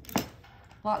bangles.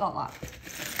 Lot.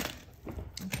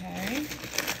 Okay,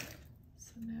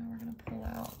 so now we're gonna pull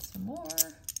out some more.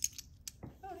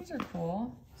 Oh, these are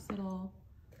cool. These little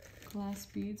glass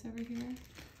beads over here.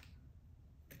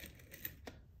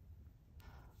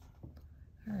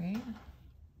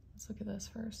 Let's look at this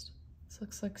first. This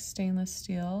looks like stainless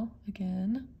steel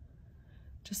again.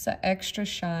 Just that extra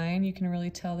shine. You can really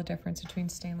tell the difference between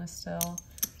stainless steel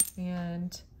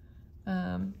and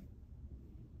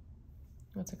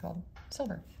what's it called?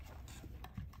 Silver.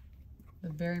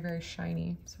 They're very, very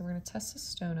shiny. So we're gonna test the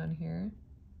stone on here.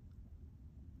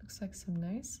 Looks like some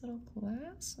nice little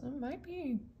glass. It might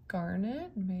be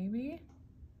garnet, maybe.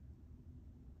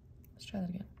 Let's try that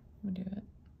again. I'm gonna do it.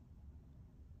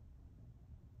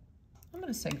 I'm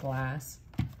gonna say glass.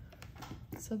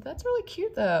 So that's really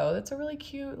cute though. That's a really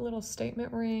cute little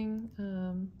statement ring. I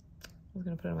was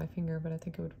gonna put it on my finger, but I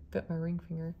think it would fit my ring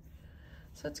finger.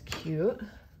 So it's cute.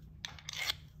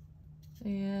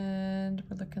 And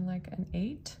we're looking like an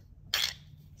 8.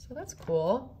 So that's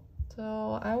cool.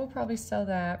 So I will probably sell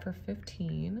that for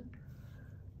 15.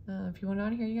 If you want it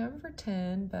on here, you got it for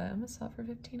 10, but I'm gonna sell it for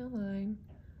 15 online.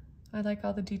 I like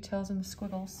all the details and the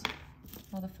squiggles,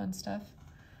 all the fun stuff.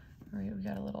 All right, we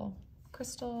got a little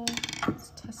crystal. Let's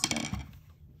test it.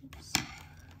 Oops.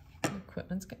 The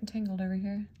equipment's getting tangled over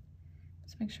here.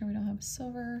 Let's make sure we don't have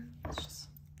silver.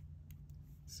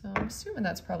 So I'm assuming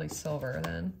that's probably silver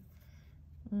then.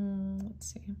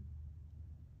 Let's see.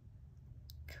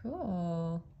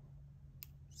 Cool.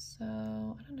 So,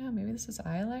 I don't know, maybe this is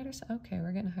iolite or something. Okay,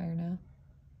 we're getting higher now.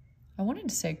 I wanted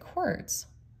to say quartz.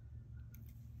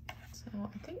 So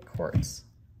I think quartz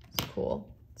is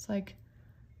cool. It's like,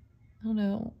 I don't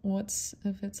know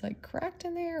if it's like cracked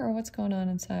in there or what's going on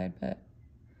inside, but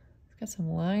it's got some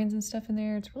lines and stuff in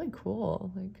there. It's really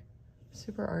cool, like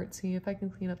super artsy. If I can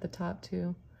clean up the top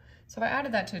too. So if I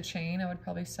added that to a chain, I would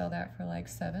probably sell that for like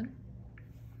 7.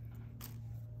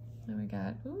 Then we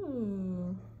got,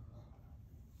 ooh.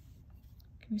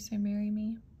 Can you say marry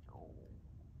me?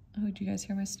 Oh, do you guys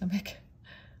hear my stomach?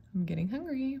 I'm getting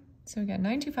hungry. So we got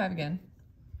 925 again.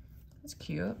 That's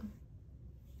cute.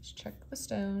 Let's check the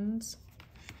stones.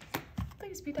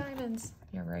 Please be diamonds.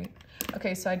 Yeah, right.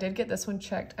 Okay, so I did get this one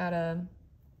checked at a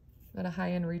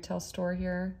high-end retail store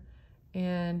here,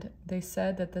 and they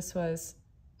said that this was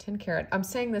 10 karat. I'm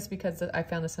saying this because I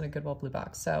found this in a Goodwill blue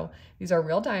box. So these are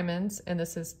real diamonds, and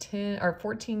this is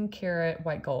 14 karat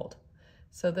white gold.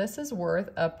 So this is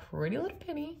worth a pretty little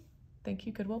penny. Thank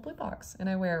you, Goodwill blue box. And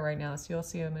I wear it right now, so you'll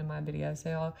see them in my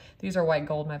videos. These are white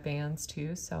gold, my bands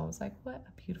too. So I was like, what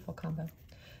a beautiful combo.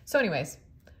 So anyways,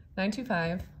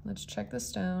 925. Let's check the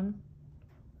stone.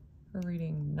 We're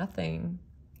reading nothing.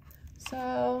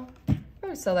 So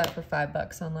probably sell that for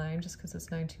 $5 online just because it's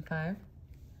 925.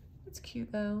 It's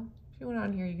cute though. If you want it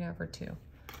on here, you can have her too.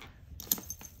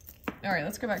 All right,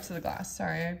 let's go back to the glass.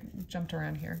 Sorry, I jumped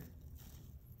around here.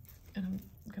 And I'm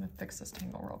gonna fix this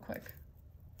tangle real quick.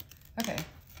 Okay,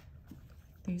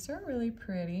 these are really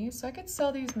pretty. So I could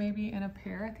sell these maybe in a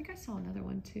pair. I think I saw another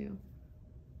one too.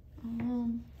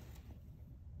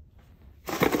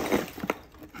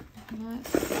 Let's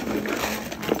see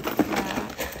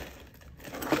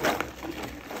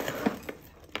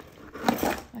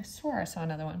I swore I saw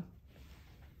another one.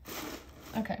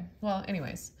 Okay, well,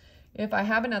 anyways, if I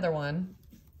have another one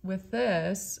with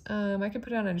this, I could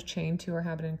put it on a chain too or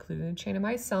have it included in a chain. I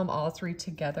might sell them all 3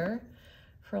 together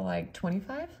for like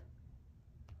 25.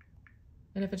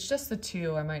 And if it's just the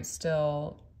 2,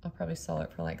 I'll probably sell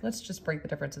it for like, let's just break the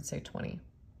difference and say 20.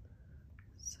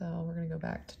 So we're gonna go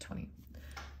back to 20.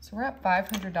 So we're at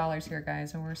 $500 here,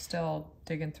 guys, and we're still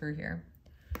digging through here.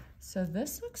 So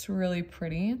this looks really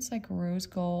pretty. It's like rose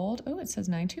gold. Oh, it says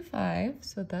 925,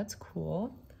 so that's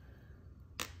cool.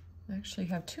 I actually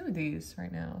have 2 of these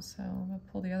right now, so I'm gonna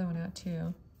pull the other one out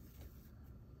too.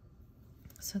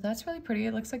 So that's really pretty.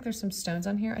 It looks like there's some stones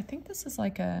on here. I think this is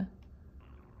like a,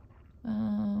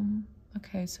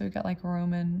 okay, so we got like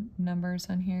Roman numbers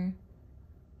on here.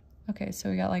 Okay, so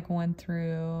we got like 1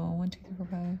 through 1, 2, 3, 4,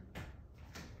 5. I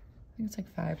think it's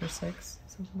like 5 or 6,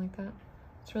 something like that.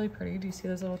 It's really pretty. Do you see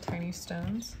those little tiny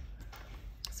stones?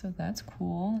 So that's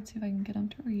cool. Let's see if I can get them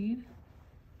to read.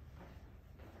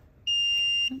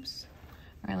 Oops.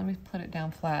 All right, let me put it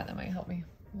down flat. That might help me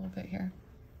a little bit here.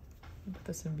 I'll put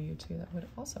this in view too. That would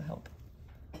also help.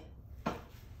 There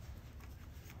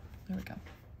we go.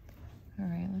 All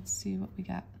right, let's see what we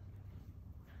got.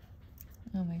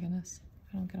 Oh my goodness.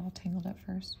 I don't get all tangled up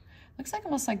first. Looks like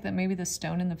almost like that maybe the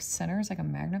stone in the center is like a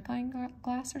magnifying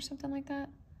glass or something like that.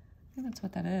 I think that's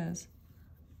what that is.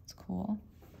 It's cool.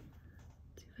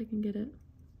 Let's see if I can get it.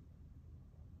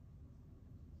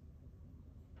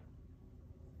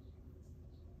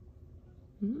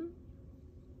 I think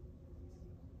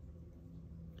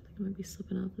I might be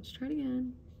slipping off. Let's try it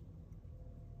again.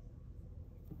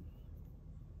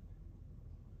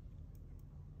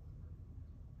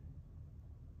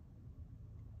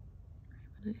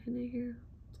 I'm gonna hit it here.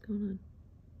 going on?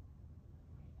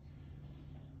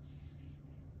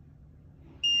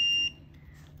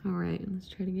 All right, let's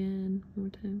try it again, one more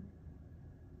time.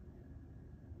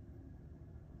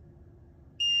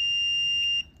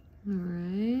 All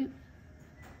right,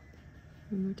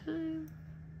 one more time.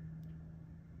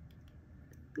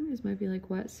 I think these might be like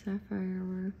wet sapphire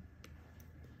or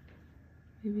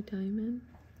maybe diamond.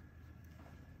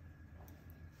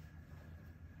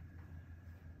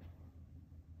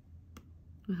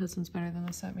 My husband's better than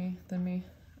this at me than me.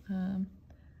 I'm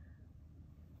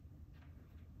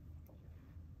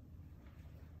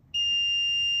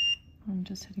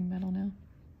just hitting metal now.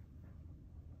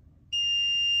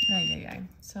 Yeah.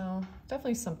 So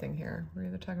definitely something here. We're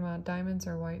either talking about diamonds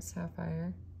or white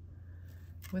sapphire.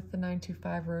 With the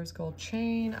 925 rose gold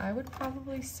chain, I would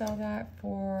probably sell that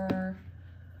for,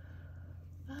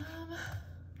 I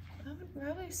would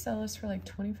probably sell this for like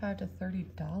 $25 to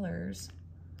 $30.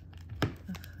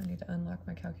 I need to unlock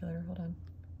my calculator, hold on.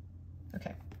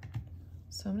 Okay,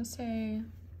 so I'm gonna say,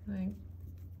 like,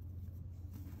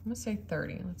 I'm gonna say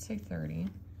 30. Let's say 30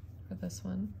 for this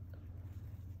one.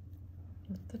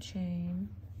 With the chain.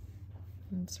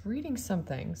 And it's reading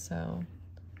something, so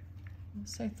I'll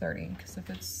say 30, because if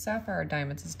it's sapphire or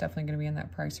diamonds, it's definitely gonna be in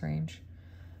that price range.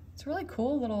 It's a really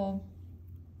cool little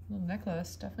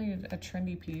necklace, definitely a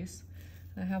trendy piece.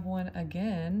 And I have one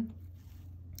again.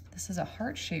 This is a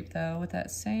heart shape though, with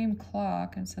that same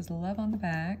clock, and it says love on the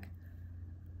back.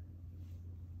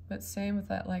 But same with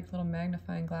that like little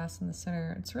magnifying glass in the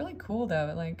center. It's really cool though.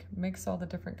 It like makes all the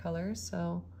different colors.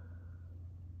 So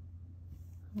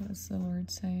what is the word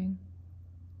saying?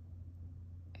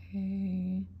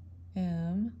 A-M.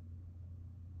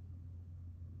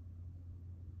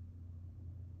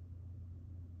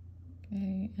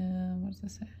 A-M, what does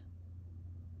this say?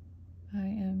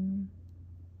 I-M.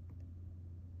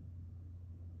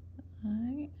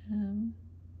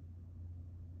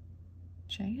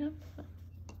 J-M?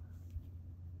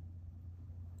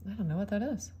 I don't know what that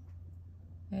is.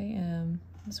 A-M,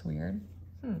 that's weird.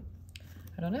 I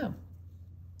don't know.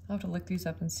 I'll have to look these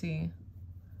up and see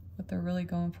what they're really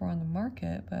going for on the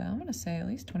market, but I'm gonna say at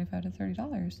least $25 to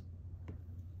 $30.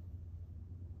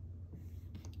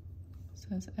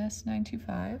 Says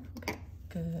S925, okay,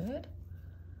 good. All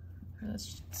right,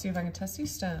 let's see if I can test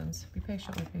these stones. Be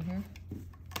patient with me here. See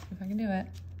if I can do it.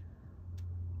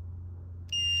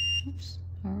 Oops,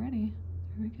 already.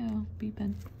 There we go,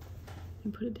 beeping.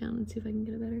 And put it down and see if I can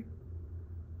get it better.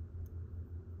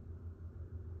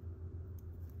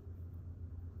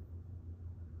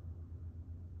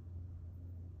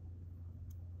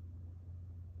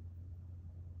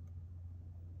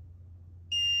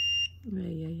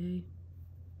 Ay.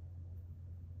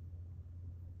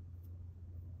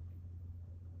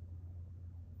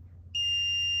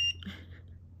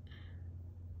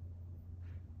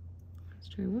 Let's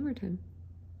try one more time.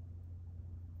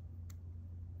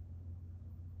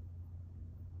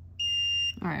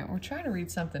 All right, we're trying to read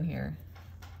something here.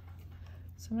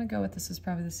 So I'm gonna go with this is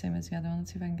probably the same as the other one.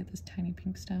 Let's see if I can get this tiny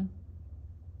pink stone.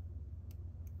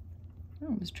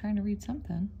 Oh, I was trying to read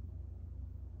something.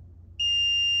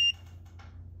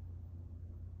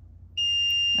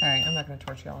 All right, I'm not gonna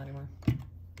torch y'all anymore.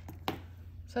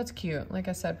 So that's cute. Like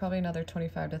I said, probably another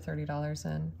 $25 to $30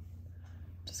 in,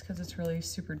 just because it's really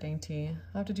super dainty.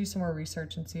 I'll have to do some more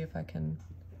research and see if I can,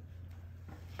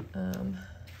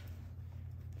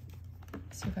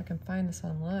 find this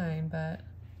online, but.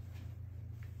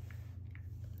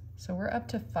 So we're up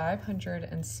to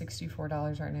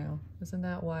 $564 right now. Isn't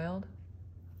that wild?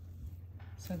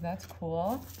 So that's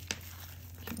cool.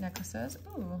 Cute necklaces.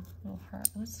 Ooh, little heart.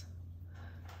 This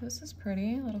is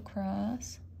pretty, little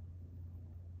cross.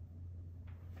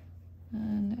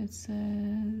 And it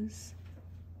says,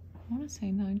 I want to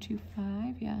say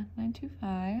 925. Yeah,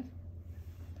 925.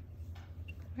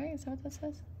 Right, is that what that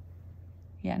says?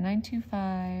 Yeah,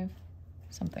 925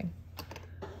 something.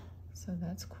 So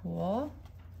that's cool.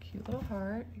 Cute little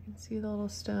heart. You can see the little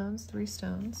stones, 3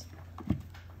 stones.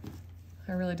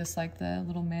 I really dislike the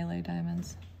little melee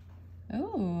diamonds.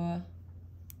 Oh.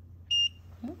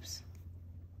 Oops.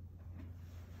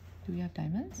 Do we have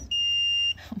diamonds?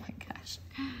 Oh my gosh.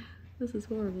 This is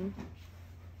horrible.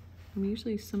 I'm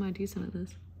usually semi-decent at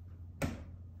this.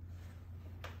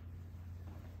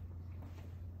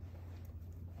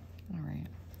 All right.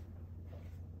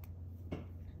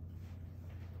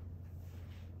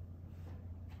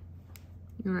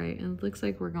 All right, and it looks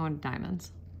like we're going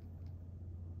diamonds.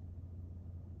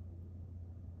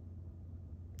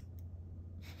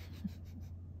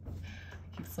 I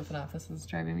keep slipping off. This is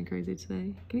driving me crazy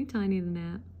today. Can you tell I need a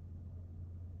nap?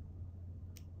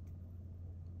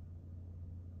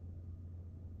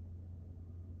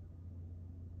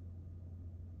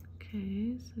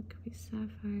 Okay, so it could be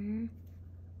sapphire.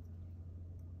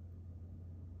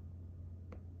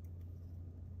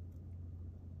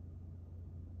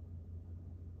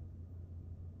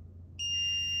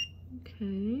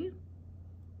 Okay.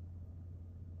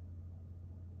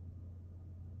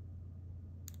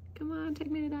 Come on,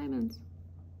 take me to diamonds.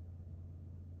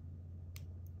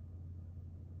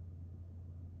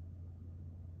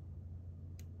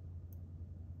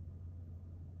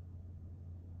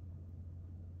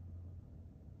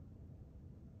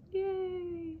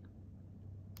 Yay!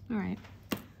 All right.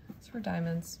 It's for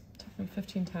diamonds. Took me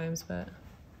 15 times, but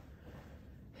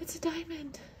it's a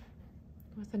diamond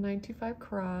with a 925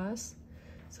 cross.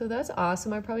 So that's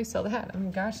awesome. I'd probably sell that. I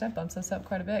mean, gosh, that bumps us up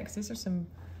quite a bit because these are some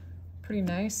pretty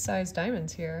nice sized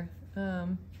diamonds here.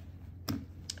 So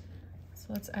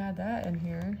let's add that in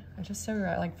here. I just said we were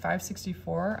at like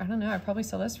 564. I don't know. I'd probably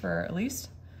sell this for at least,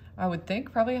 I would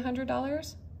think, probably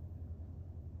 $100.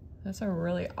 That's a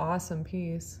really awesome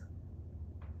piece.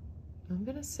 I'm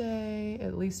gonna say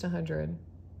at least 100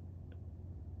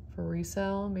 for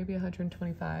resale, maybe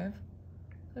 125.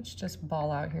 Let's just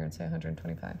ball out here and say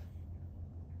 125.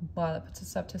 Wow, that puts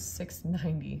us up to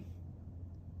 690.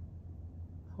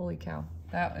 Holy cow,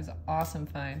 that was an awesome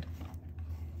find.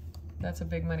 That's a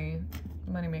big money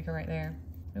maker right there.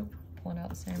 Nope, pulling out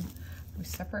the same. We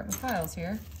separate my piles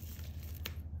here.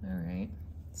 All right,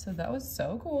 so that was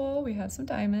so cool. We had some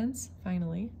diamonds,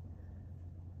 finally.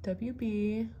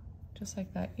 WB, just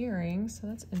like that earring, so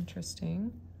that's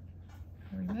interesting.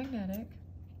 Are we magnetic?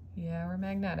 Yeah, we're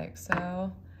magnetic,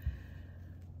 so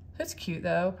that's cute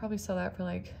though. Probably sell that for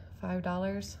like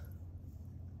 $5,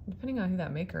 depending on who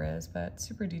that maker is, but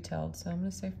super detailed, so I'm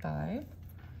gonna say 5,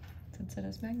 since it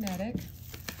is magnetic.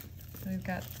 We've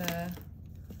got the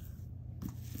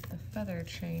feather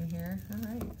chain here.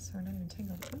 All right, so we're not even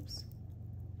tangled. Oops,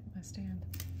 my stand.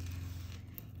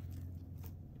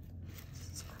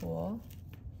 This is cool.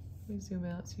 Let me zoom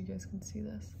out so you guys can see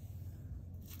this.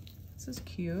 This is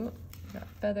cute. We got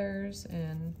feathers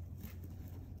and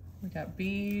we got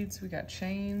beads, we got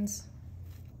chains.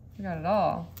 We got it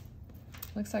all.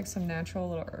 Looks like some natural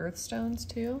little earth stones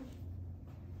too.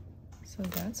 So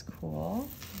that's cool.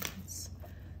 Let's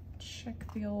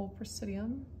check the old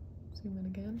presidium. Zoom in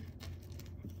again.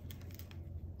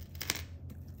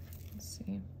 Let's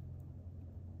see.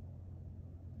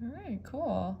 All right,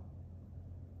 cool.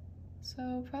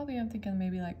 So probably I'm thinking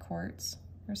maybe like quartz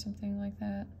or something like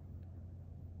that.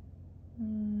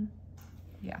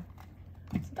 Yeah,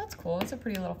 so that's cool. It's a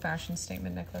pretty little fashion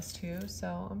statement necklace too.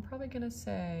 So I'm probably gonna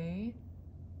say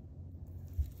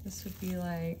this would be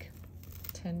like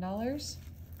 $10.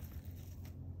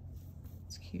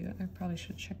 It's cute. I probably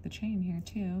should check the chain here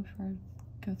too before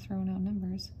I go throwing out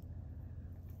numbers.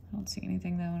 I don't see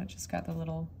anything though, and it just got the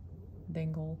little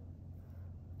dangler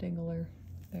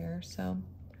there. So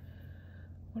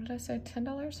what did I say,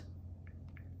 $10?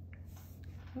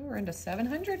 Oh, we're into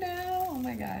 700 now. Oh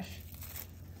my gosh.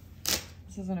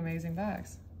 This is an amazing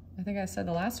box. I think I said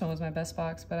the last one was my best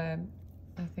box, but I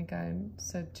think I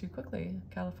said too quickly.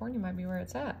 California might be where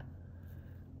it's at.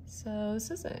 So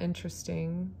this is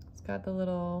interesting. It's got the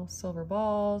little silver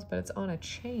balls, but it's on a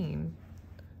chain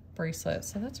bracelet.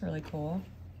 So that's really cool.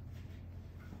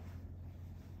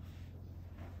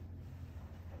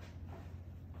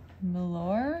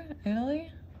 Malore,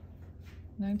 Italy,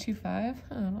 925.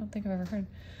 Oh, I don't think I've ever heard.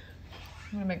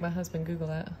 I'm gonna make my husband Google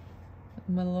that.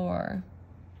 Malore.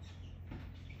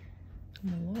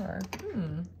 Malore.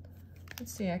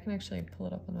 Let's see. I can actually pull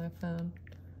it up on my phone.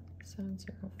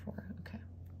 704. Okay.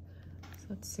 So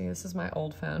let's see. This is my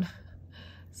old phone.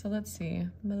 So let's see.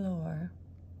 Malore.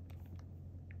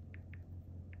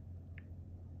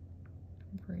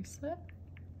 Bracelet.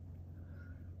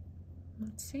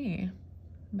 Let's see.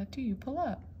 What do you pull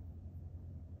up?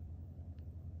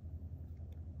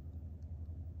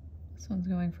 This one's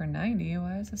going for 90.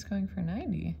 Why is this going for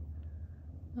 90?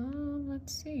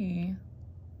 Let's see.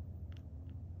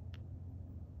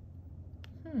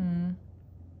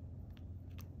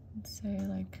 Let's say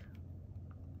like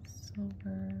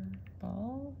silver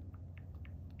ball,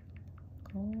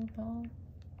 gold ball.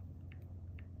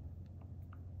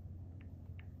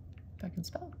 If I can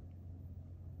spell.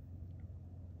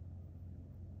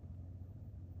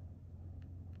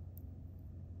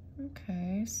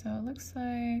 Okay, so it looks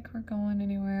like we're going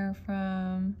anywhere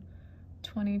from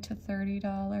 $20 to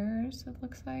 $30, it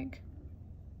looks like.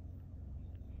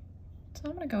 So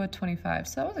I'm gonna go with 25.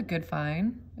 So that was a good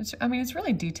find. I mean, it's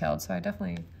really detailed, so I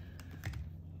definitely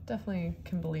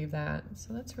can believe that.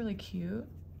 So that's really cute.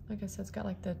 Like I said, it's got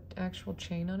like the actual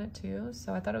chain on it too.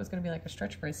 So I thought it was gonna be like a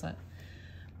stretch bracelet.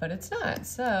 but it's not.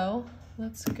 So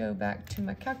let's go back to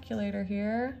my calculator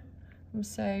here. I'm gonna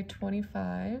say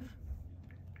 25.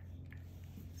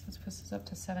 So let's push this up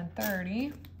to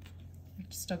 730. I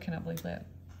still cannot believe that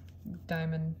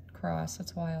diamond cross,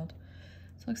 that's wild.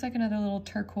 So it looks like another little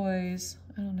turquoise,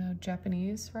 I don't know,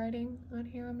 Japanese writing on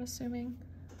here, I'm assuming.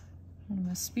 I don't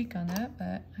want to misspeak on that,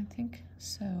 but I think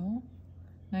so.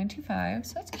 925,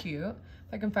 so that's cute.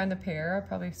 If I can find the pair, I'll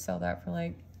probably sell that for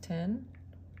like 10.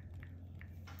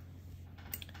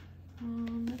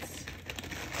 Let's see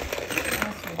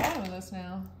the bottom of this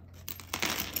now.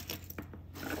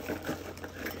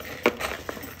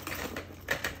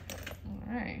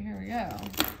 All right, here we go.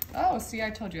 Oh, see, I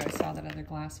told you I saw that other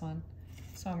glass one,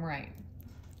 so I'm right.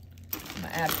 I'm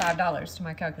gonna add $5 to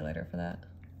my calculator for that.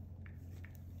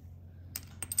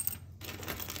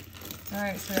 All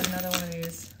right, so we have another one of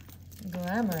these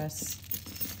glamorous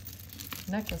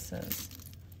necklaces.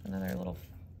 Another little,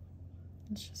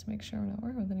 let's just make sure we're not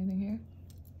working with anything here.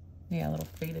 Yeah, a little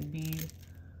faded bead.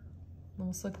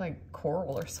 Almost look like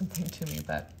coral or something to me,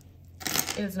 but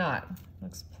it is not. It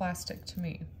looks plastic to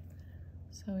me.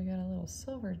 So we got a little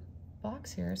silver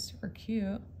box here, super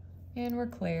cute. And we're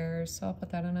Claire's, so I'll put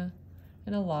that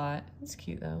in a lot. It's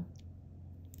cute though.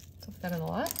 So I'll put that in a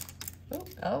lot.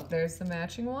 Oh, there's the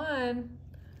matching one.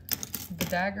 The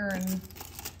dagger and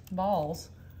balls.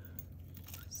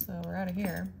 So we're out of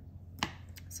here.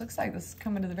 This looks like this is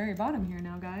coming to the very bottom here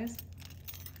now, guys.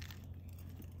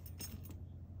 Let's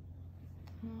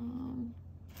go 1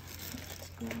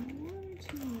 or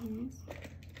 2 of these.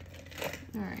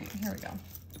 All right, here we go.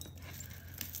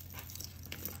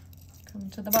 Come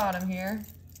to the bottom here.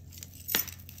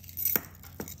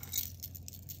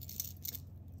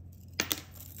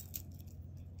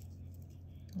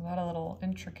 A lot of little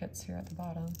intricates here at the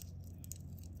bottom.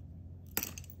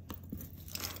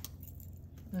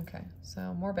 Okay,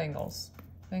 so more bangles.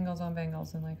 Bangles on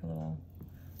bangles in like a little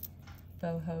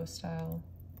boho style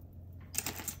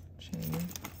chain.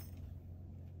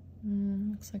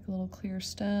 Looks like a little clear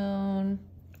stone.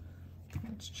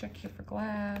 Let's check here for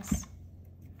glass.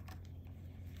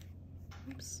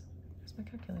 Oops, where's my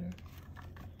calculator?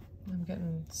 I'm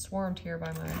getting swarmed here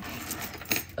by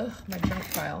my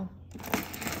junk pile.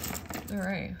 All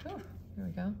right, here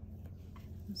we go.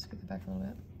 Let's scoot it back a little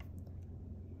bit.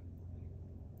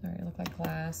 All right, look like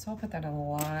glass. So I'll put that in a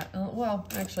lot. Well,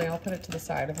 actually, I'll put it to the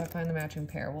side. If I find the matching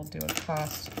pair, we'll do a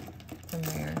cost from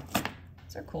there.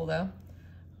 These are cool though.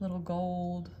 Little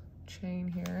gold chain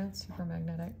here. It's super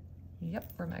magnetic.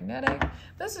 Yep, we're magnetic.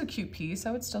 This is a cute piece.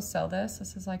 I would still sell this.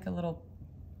 This is like a little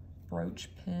brooch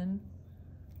pin.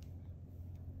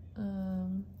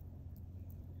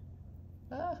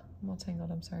 I'm all tangled,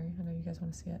 I'm sorry. I know you guys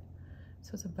want to see it.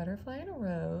 So it's a butterfly and a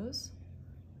rose.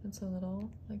 It's a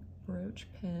little like brooch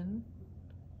pin.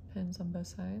 Pins on both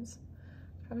sides.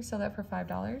 Probably sell that for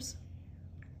 $5.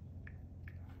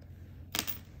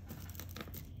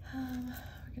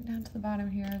 We're getting down to the bottom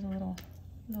here. The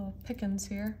little pickings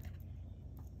here.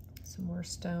 Some more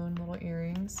stone little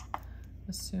earrings. I'm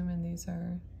assuming these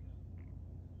are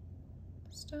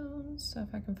stones. So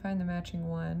if I can find the matching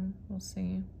one, we'll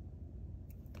see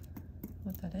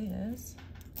what that is.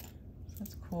 So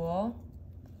that's cool.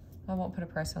 I won't put a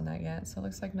price on that yet. So it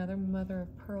looks like another mother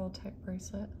of pearl type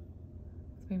bracelet.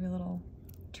 Maybe a little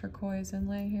turquoise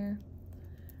inlay here.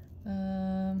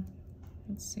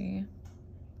 Let's see.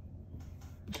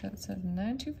 It says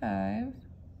 925.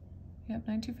 Yep,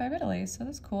 925 Italy. So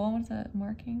that's cool. What is that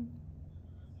marking?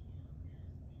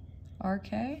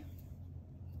 RK?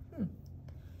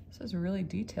 This is really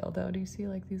detailed though. Do you see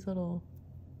like these little,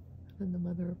 and then the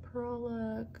mother of pearl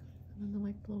look, and then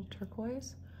like the little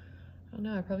turquoise? I don't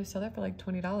know, I'd probably sell that for like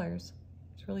 $20. It's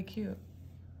really cute.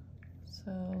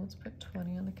 So let's put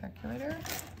 20 on the calculator.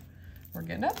 We're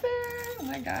getting up there. Oh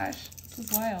my gosh, this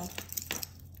is wild.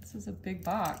 This is a big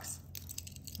box.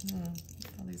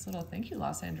 All these little, thank you,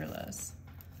 Los Angeles.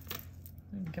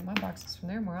 I can get my boxes from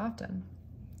there more often.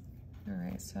 All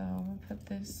right, so we'll put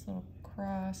this little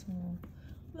cross and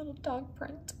little dog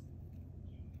print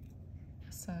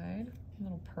aside. A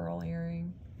little pearl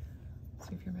earring. Let's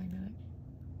see if you're magnetic.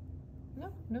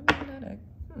 Nope, no magnetic.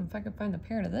 If I could find the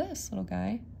pair to this little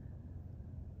guy,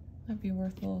 might be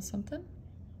worth a little something.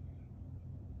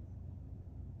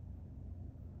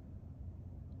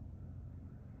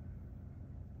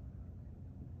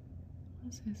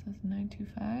 Let's see, it says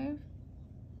 925.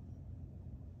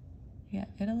 Yeah,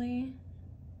 Italy.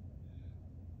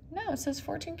 No, it says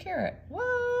 14 karat.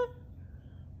 What?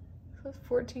 It says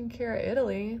 14 karat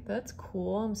Italy. That's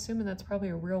cool. I'm assuming that's probably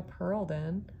a real pearl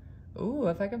then. Ooh,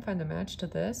 if I can find the match to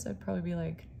this, it'd probably be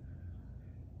like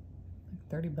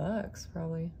 30 bucks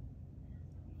probably.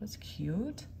 That's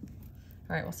cute.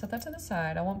 All right, we'll set that to the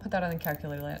side. I won't put that on the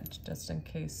calculator yet, just in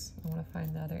case I want to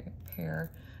find the other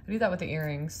pair. I do that with the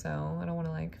earrings, so I don't want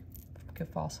to like give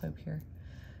false hope here.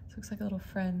 This looks like a little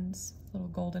Friends, little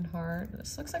golden heart.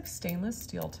 This looks like stainless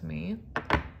steel to me.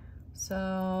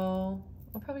 So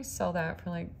I'll probably sell that for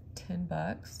like 10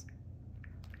 bucks.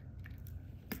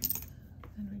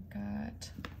 And we've got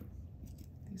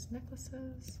these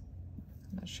necklaces.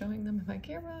 I'm not showing them in my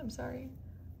camera, I'm sorry.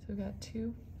 So we've got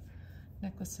 2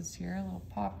 necklaces here, little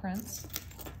paw prints.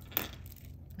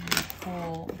 And we'll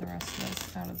pull the rest of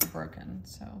this out of the broken.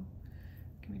 So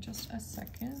give me just a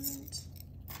second.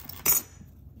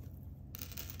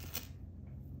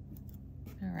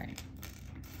 All right,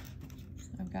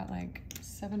 I've got like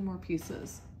 7 more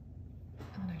pieces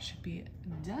and then I should be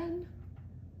done.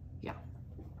 Yeah,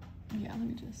 let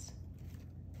me just,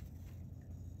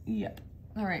 yep.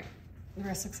 All right, the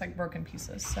rest looks like broken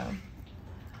pieces, so.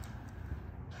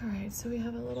 All right, so we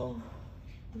have a little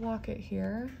locket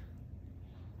here.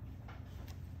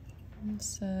 It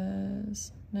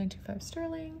says 925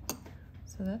 sterling,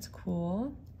 so that's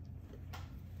cool.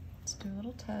 Let's do a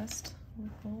little test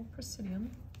with a little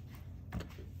presidium.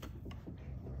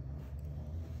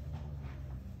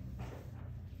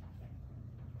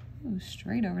 Ooh,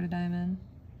 straight over to diamond.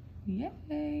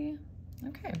 Yay.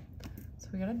 Okay, so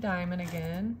we got a diamond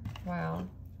again. Wow.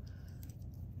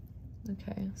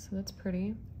 Okay, so that's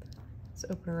pretty. Let's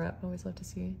open her up. I always love to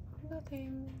see.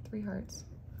 Nothing. 3 hearts.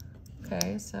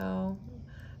 Okay, so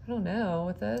I don't know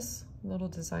with this. A little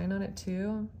design on it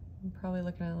too. I'm probably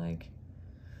looking at like,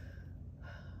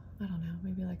 I don't know,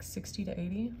 maybe like 60 to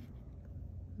 80.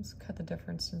 Let's cut the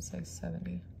difference and say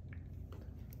 70.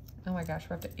 Oh my gosh,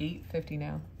 we're up to 850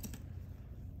 now.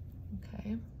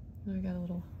 Okay, now we got a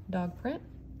little dog print.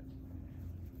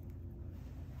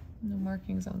 No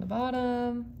markings on the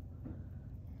bottom.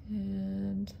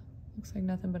 And looks like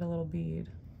nothing but a little bead.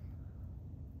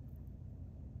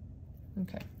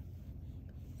 Okay,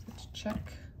 so let's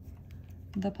check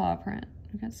the paw print.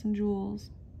 We've got some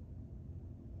jewels.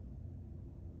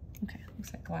 Okay,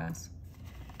 looks like glass.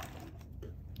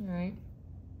 All right,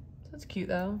 so it's cute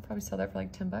though. Probably sell that for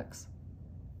like 10 bucks.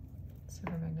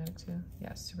 Super magnetic too.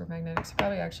 Yeah, super magnetic. So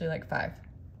probably actually like 5.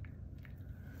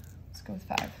 Let's go with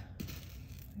 5.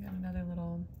 We got another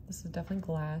little, this is definitely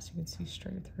glass. You can see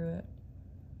straight through it.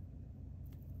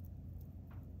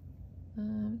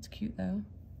 It's cute though.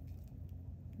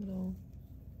 Little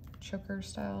choker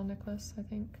style necklace, I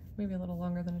think. Maybe a little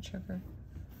longer than a choker.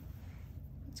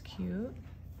 It's cute.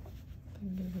 If I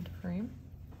can get a good frame.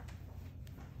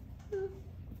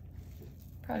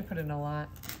 Probably put in a lot.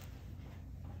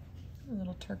 A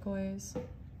little turquoise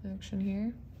action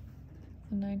here.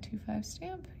 The 925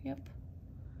 stamp, yep.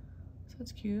 So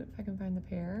it's cute if I can find the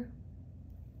pair.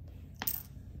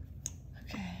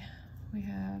 Okay, we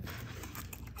have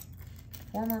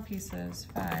 4 more pieces,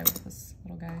 5 with this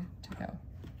little guy to go.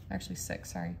 Actually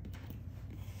 6, sorry.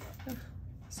 Oof,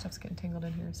 stuff's getting tangled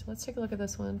in here. So let's take a look at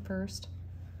this one first.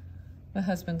 My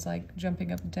husband's like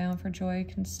jumping up and down for joy,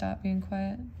 can stop being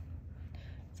quiet.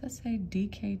 Does that say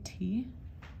DKT?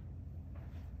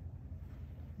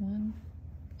 1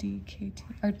 DKT,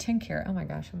 or 10 carat. Oh my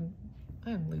gosh, I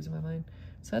am losing my mind.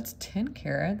 So that's 10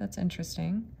 carat, that's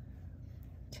interesting.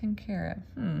 10 carat,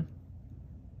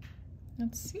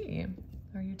 Let's see,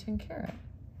 are you 10 carat?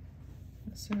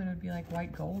 I'm assuming it would be like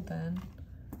white gold then.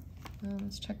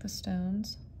 Let's check the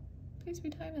stones. Please be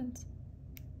diamonds.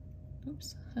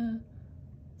 Oops,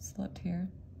 slipped here.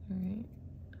 All right,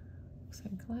 looks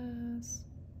like glass.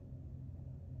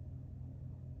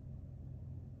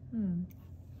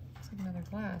 Looks like another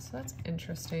glass. So that's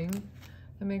interesting.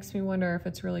 That makes me wonder if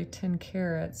it's really 10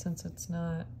 carat since it's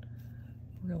not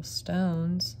real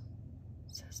stones.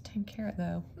 It says 10 carat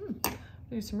though. I'll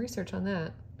do some research on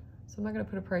that. So I'm not gonna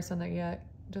put a price on that yet,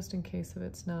 just in case if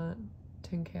it's not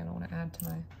 10K, I don't wanna add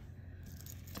to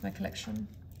my collection.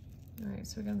 All right,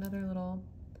 so we got another little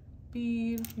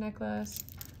bead necklace.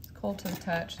 It's cold to the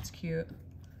touch, it's cute.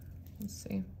 Let's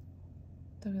see.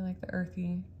 Definitely like the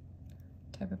earthy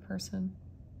type of person.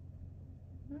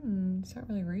 It's not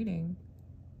really reading.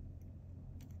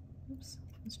 Oops,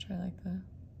 let's try like the,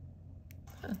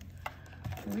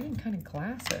 they're reading kind of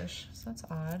glassish, so that's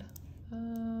odd.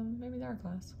 Maybe they are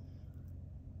glass.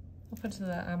 I'll put it to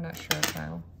the I'm not sure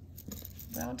pile.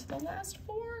 Down to the last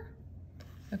 4.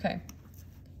 Okay,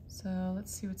 so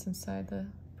let's see what's inside the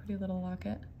pretty little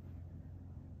locket.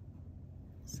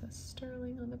 It says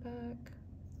sterling on the back.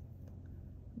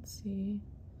 Let's see.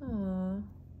 Aw,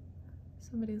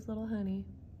 somebody's little honey.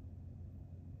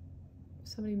 If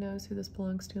somebody knows who this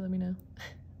belongs to, let me know.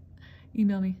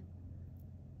 Email me.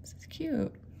 This is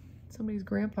cute. It's somebody's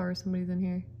grandpa or somebody's in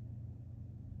here.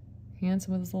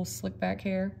 Handsome with his little slick back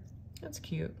hair. That's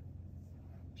cute.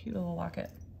 Cute little locket.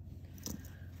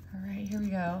 All right, here we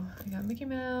go. I got Mickey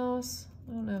Mouse.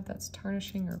 I don't know if that's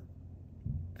tarnishing or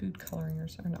food coloring or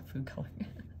something. Not food coloring.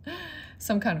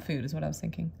 Some kind of food is what I was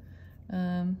thinking.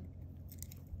 That's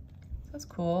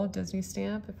cool. Disney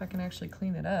stamp, if I can actually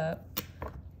clean it up.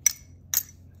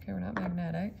 Okay, we're not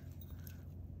magnetic.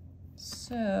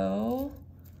 So,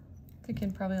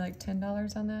 thinking probably like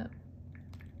 $10 on that.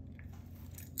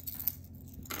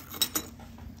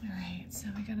 All right, so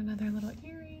we got another little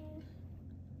earring.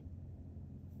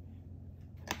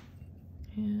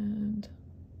 And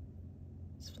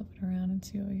let's flip it around and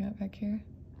see what we got back here.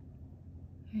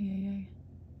 Hey, hey, hey.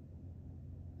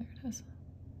 There it is.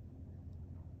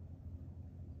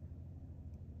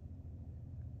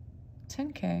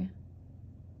 $10K.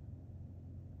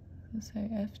 Let's say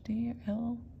FD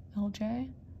or LJ.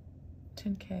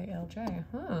 10K LJ,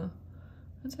 huh?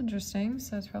 That's interesting.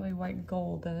 So it's probably white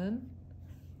gold then.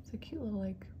 It's a cute little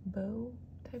like bow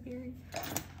type earring.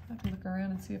 I can look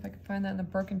around and see if I can find that in the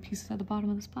broken pieces at the bottom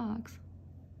of this box.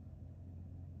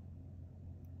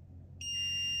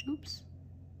 Oops.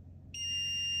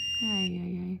 Ay,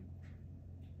 ay, ay.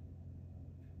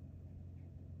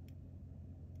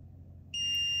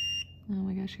 Oh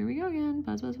my gosh, here we go again.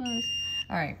 Buzz, buzz, buzz.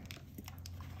 All right.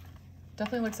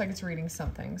 Definitely looks like it's reading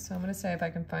something. So I'm gonna say if I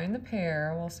can find the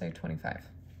pair, we'll say 25.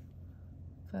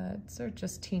 But they're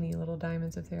just teeny little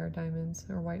diamonds if they are diamonds,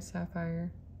 or white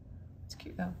sapphire. It's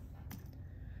cute though.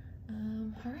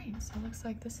 All right, so it looks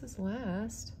like this is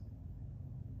last.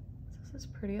 This is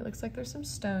pretty. It looks like there's some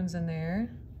stones in there.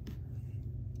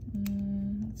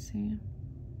 Let's see.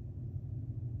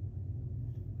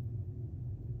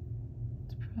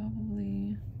 It's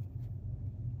probably,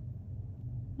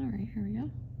 all right, here we go.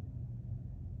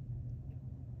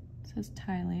 It says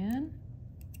Thailand.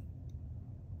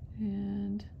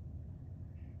 And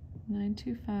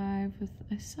 925 with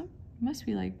some, must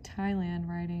be like Thailand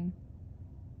writing.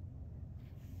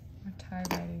 Or Thai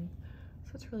writing.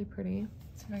 So it's really pretty.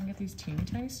 Let's see if I can get these teeny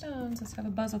tiny stones. Let's have a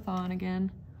buzzathon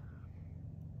again.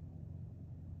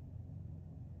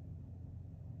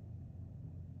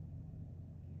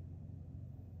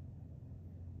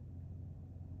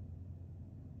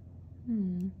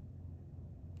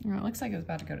 Well, it looks like it was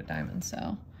about to go to diamonds,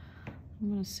 so I'm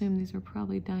gonna assume these are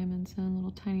probably diamonds and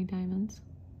little tiny diamonds.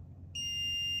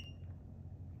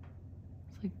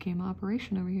 It's like game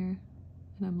operation over here,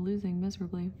 and I'm losing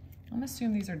miserably. I'm gonna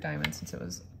assume these are diamonds since it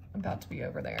was about to be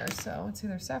over there. So it's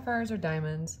either sapphires or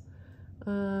diamonds.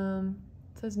 It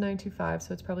says 925,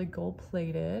 so it's probably gold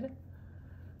plated.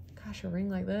 Gosh, a ring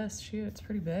like this, shoot, it's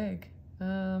pretty big.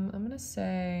 I'm gonna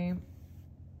say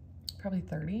probably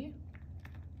 30.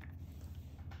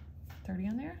 30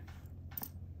 on there.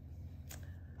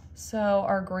 So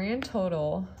our grand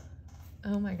total,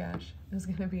 oh my gosh, is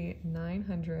gonna be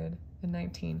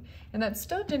 919. And that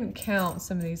still didn't count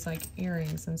some of these like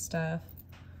earrings and stuff.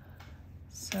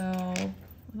 So I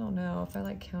don't know if I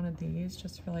like counted these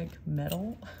just for like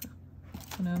metal.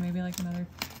 I don't know, maybe like another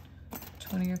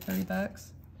 20 or 30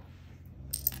 bucks.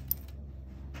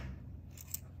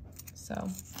 So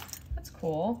that's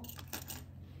cool.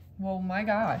 Well, my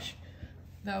gosh,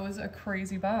 that was a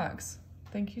crazy box.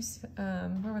 Thank you.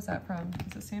 Where was that from?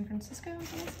 Is it San Francisco? I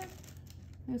think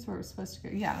that's where it was supposed to go.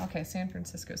 Yeah, okay, San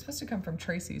Francisco. It's supposed to come from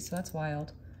Tracy's, so that's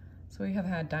wild. So we have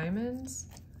had diamonds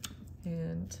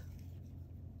and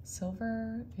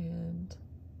silver and,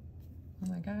 oh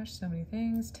my gosh, so many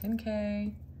things.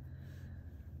 10K.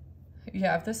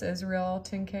 Yeah, if this is real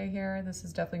 10K here, this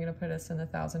is definitely gonna put us in the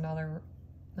 $1,000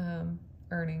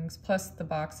 earnings, plus the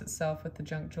box itself with the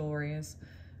junk jewelry is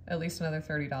at least another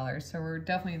 $30. So we're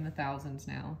definitely in the thousands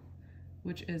now,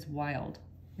 which is wild.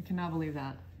 I cannot believe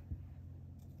that.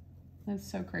 That's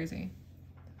so crazy.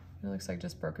 It looks like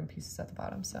just broken pieces at the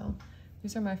bottom. So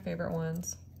these are my favorite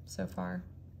ones so far.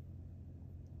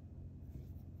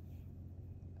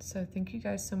 So thank you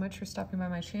guys so much for stopping by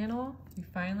my channel.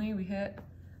 We hit,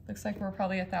 looks like we're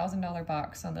probably $1,000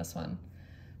 box on this one.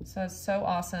 So it's so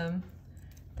awesome.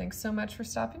 Thanks so much for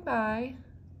stopping by.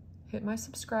 Hit my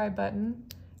subscribe button.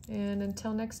 And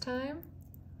until next time,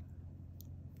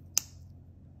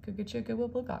 go get you a Goodwill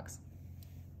Blue Box.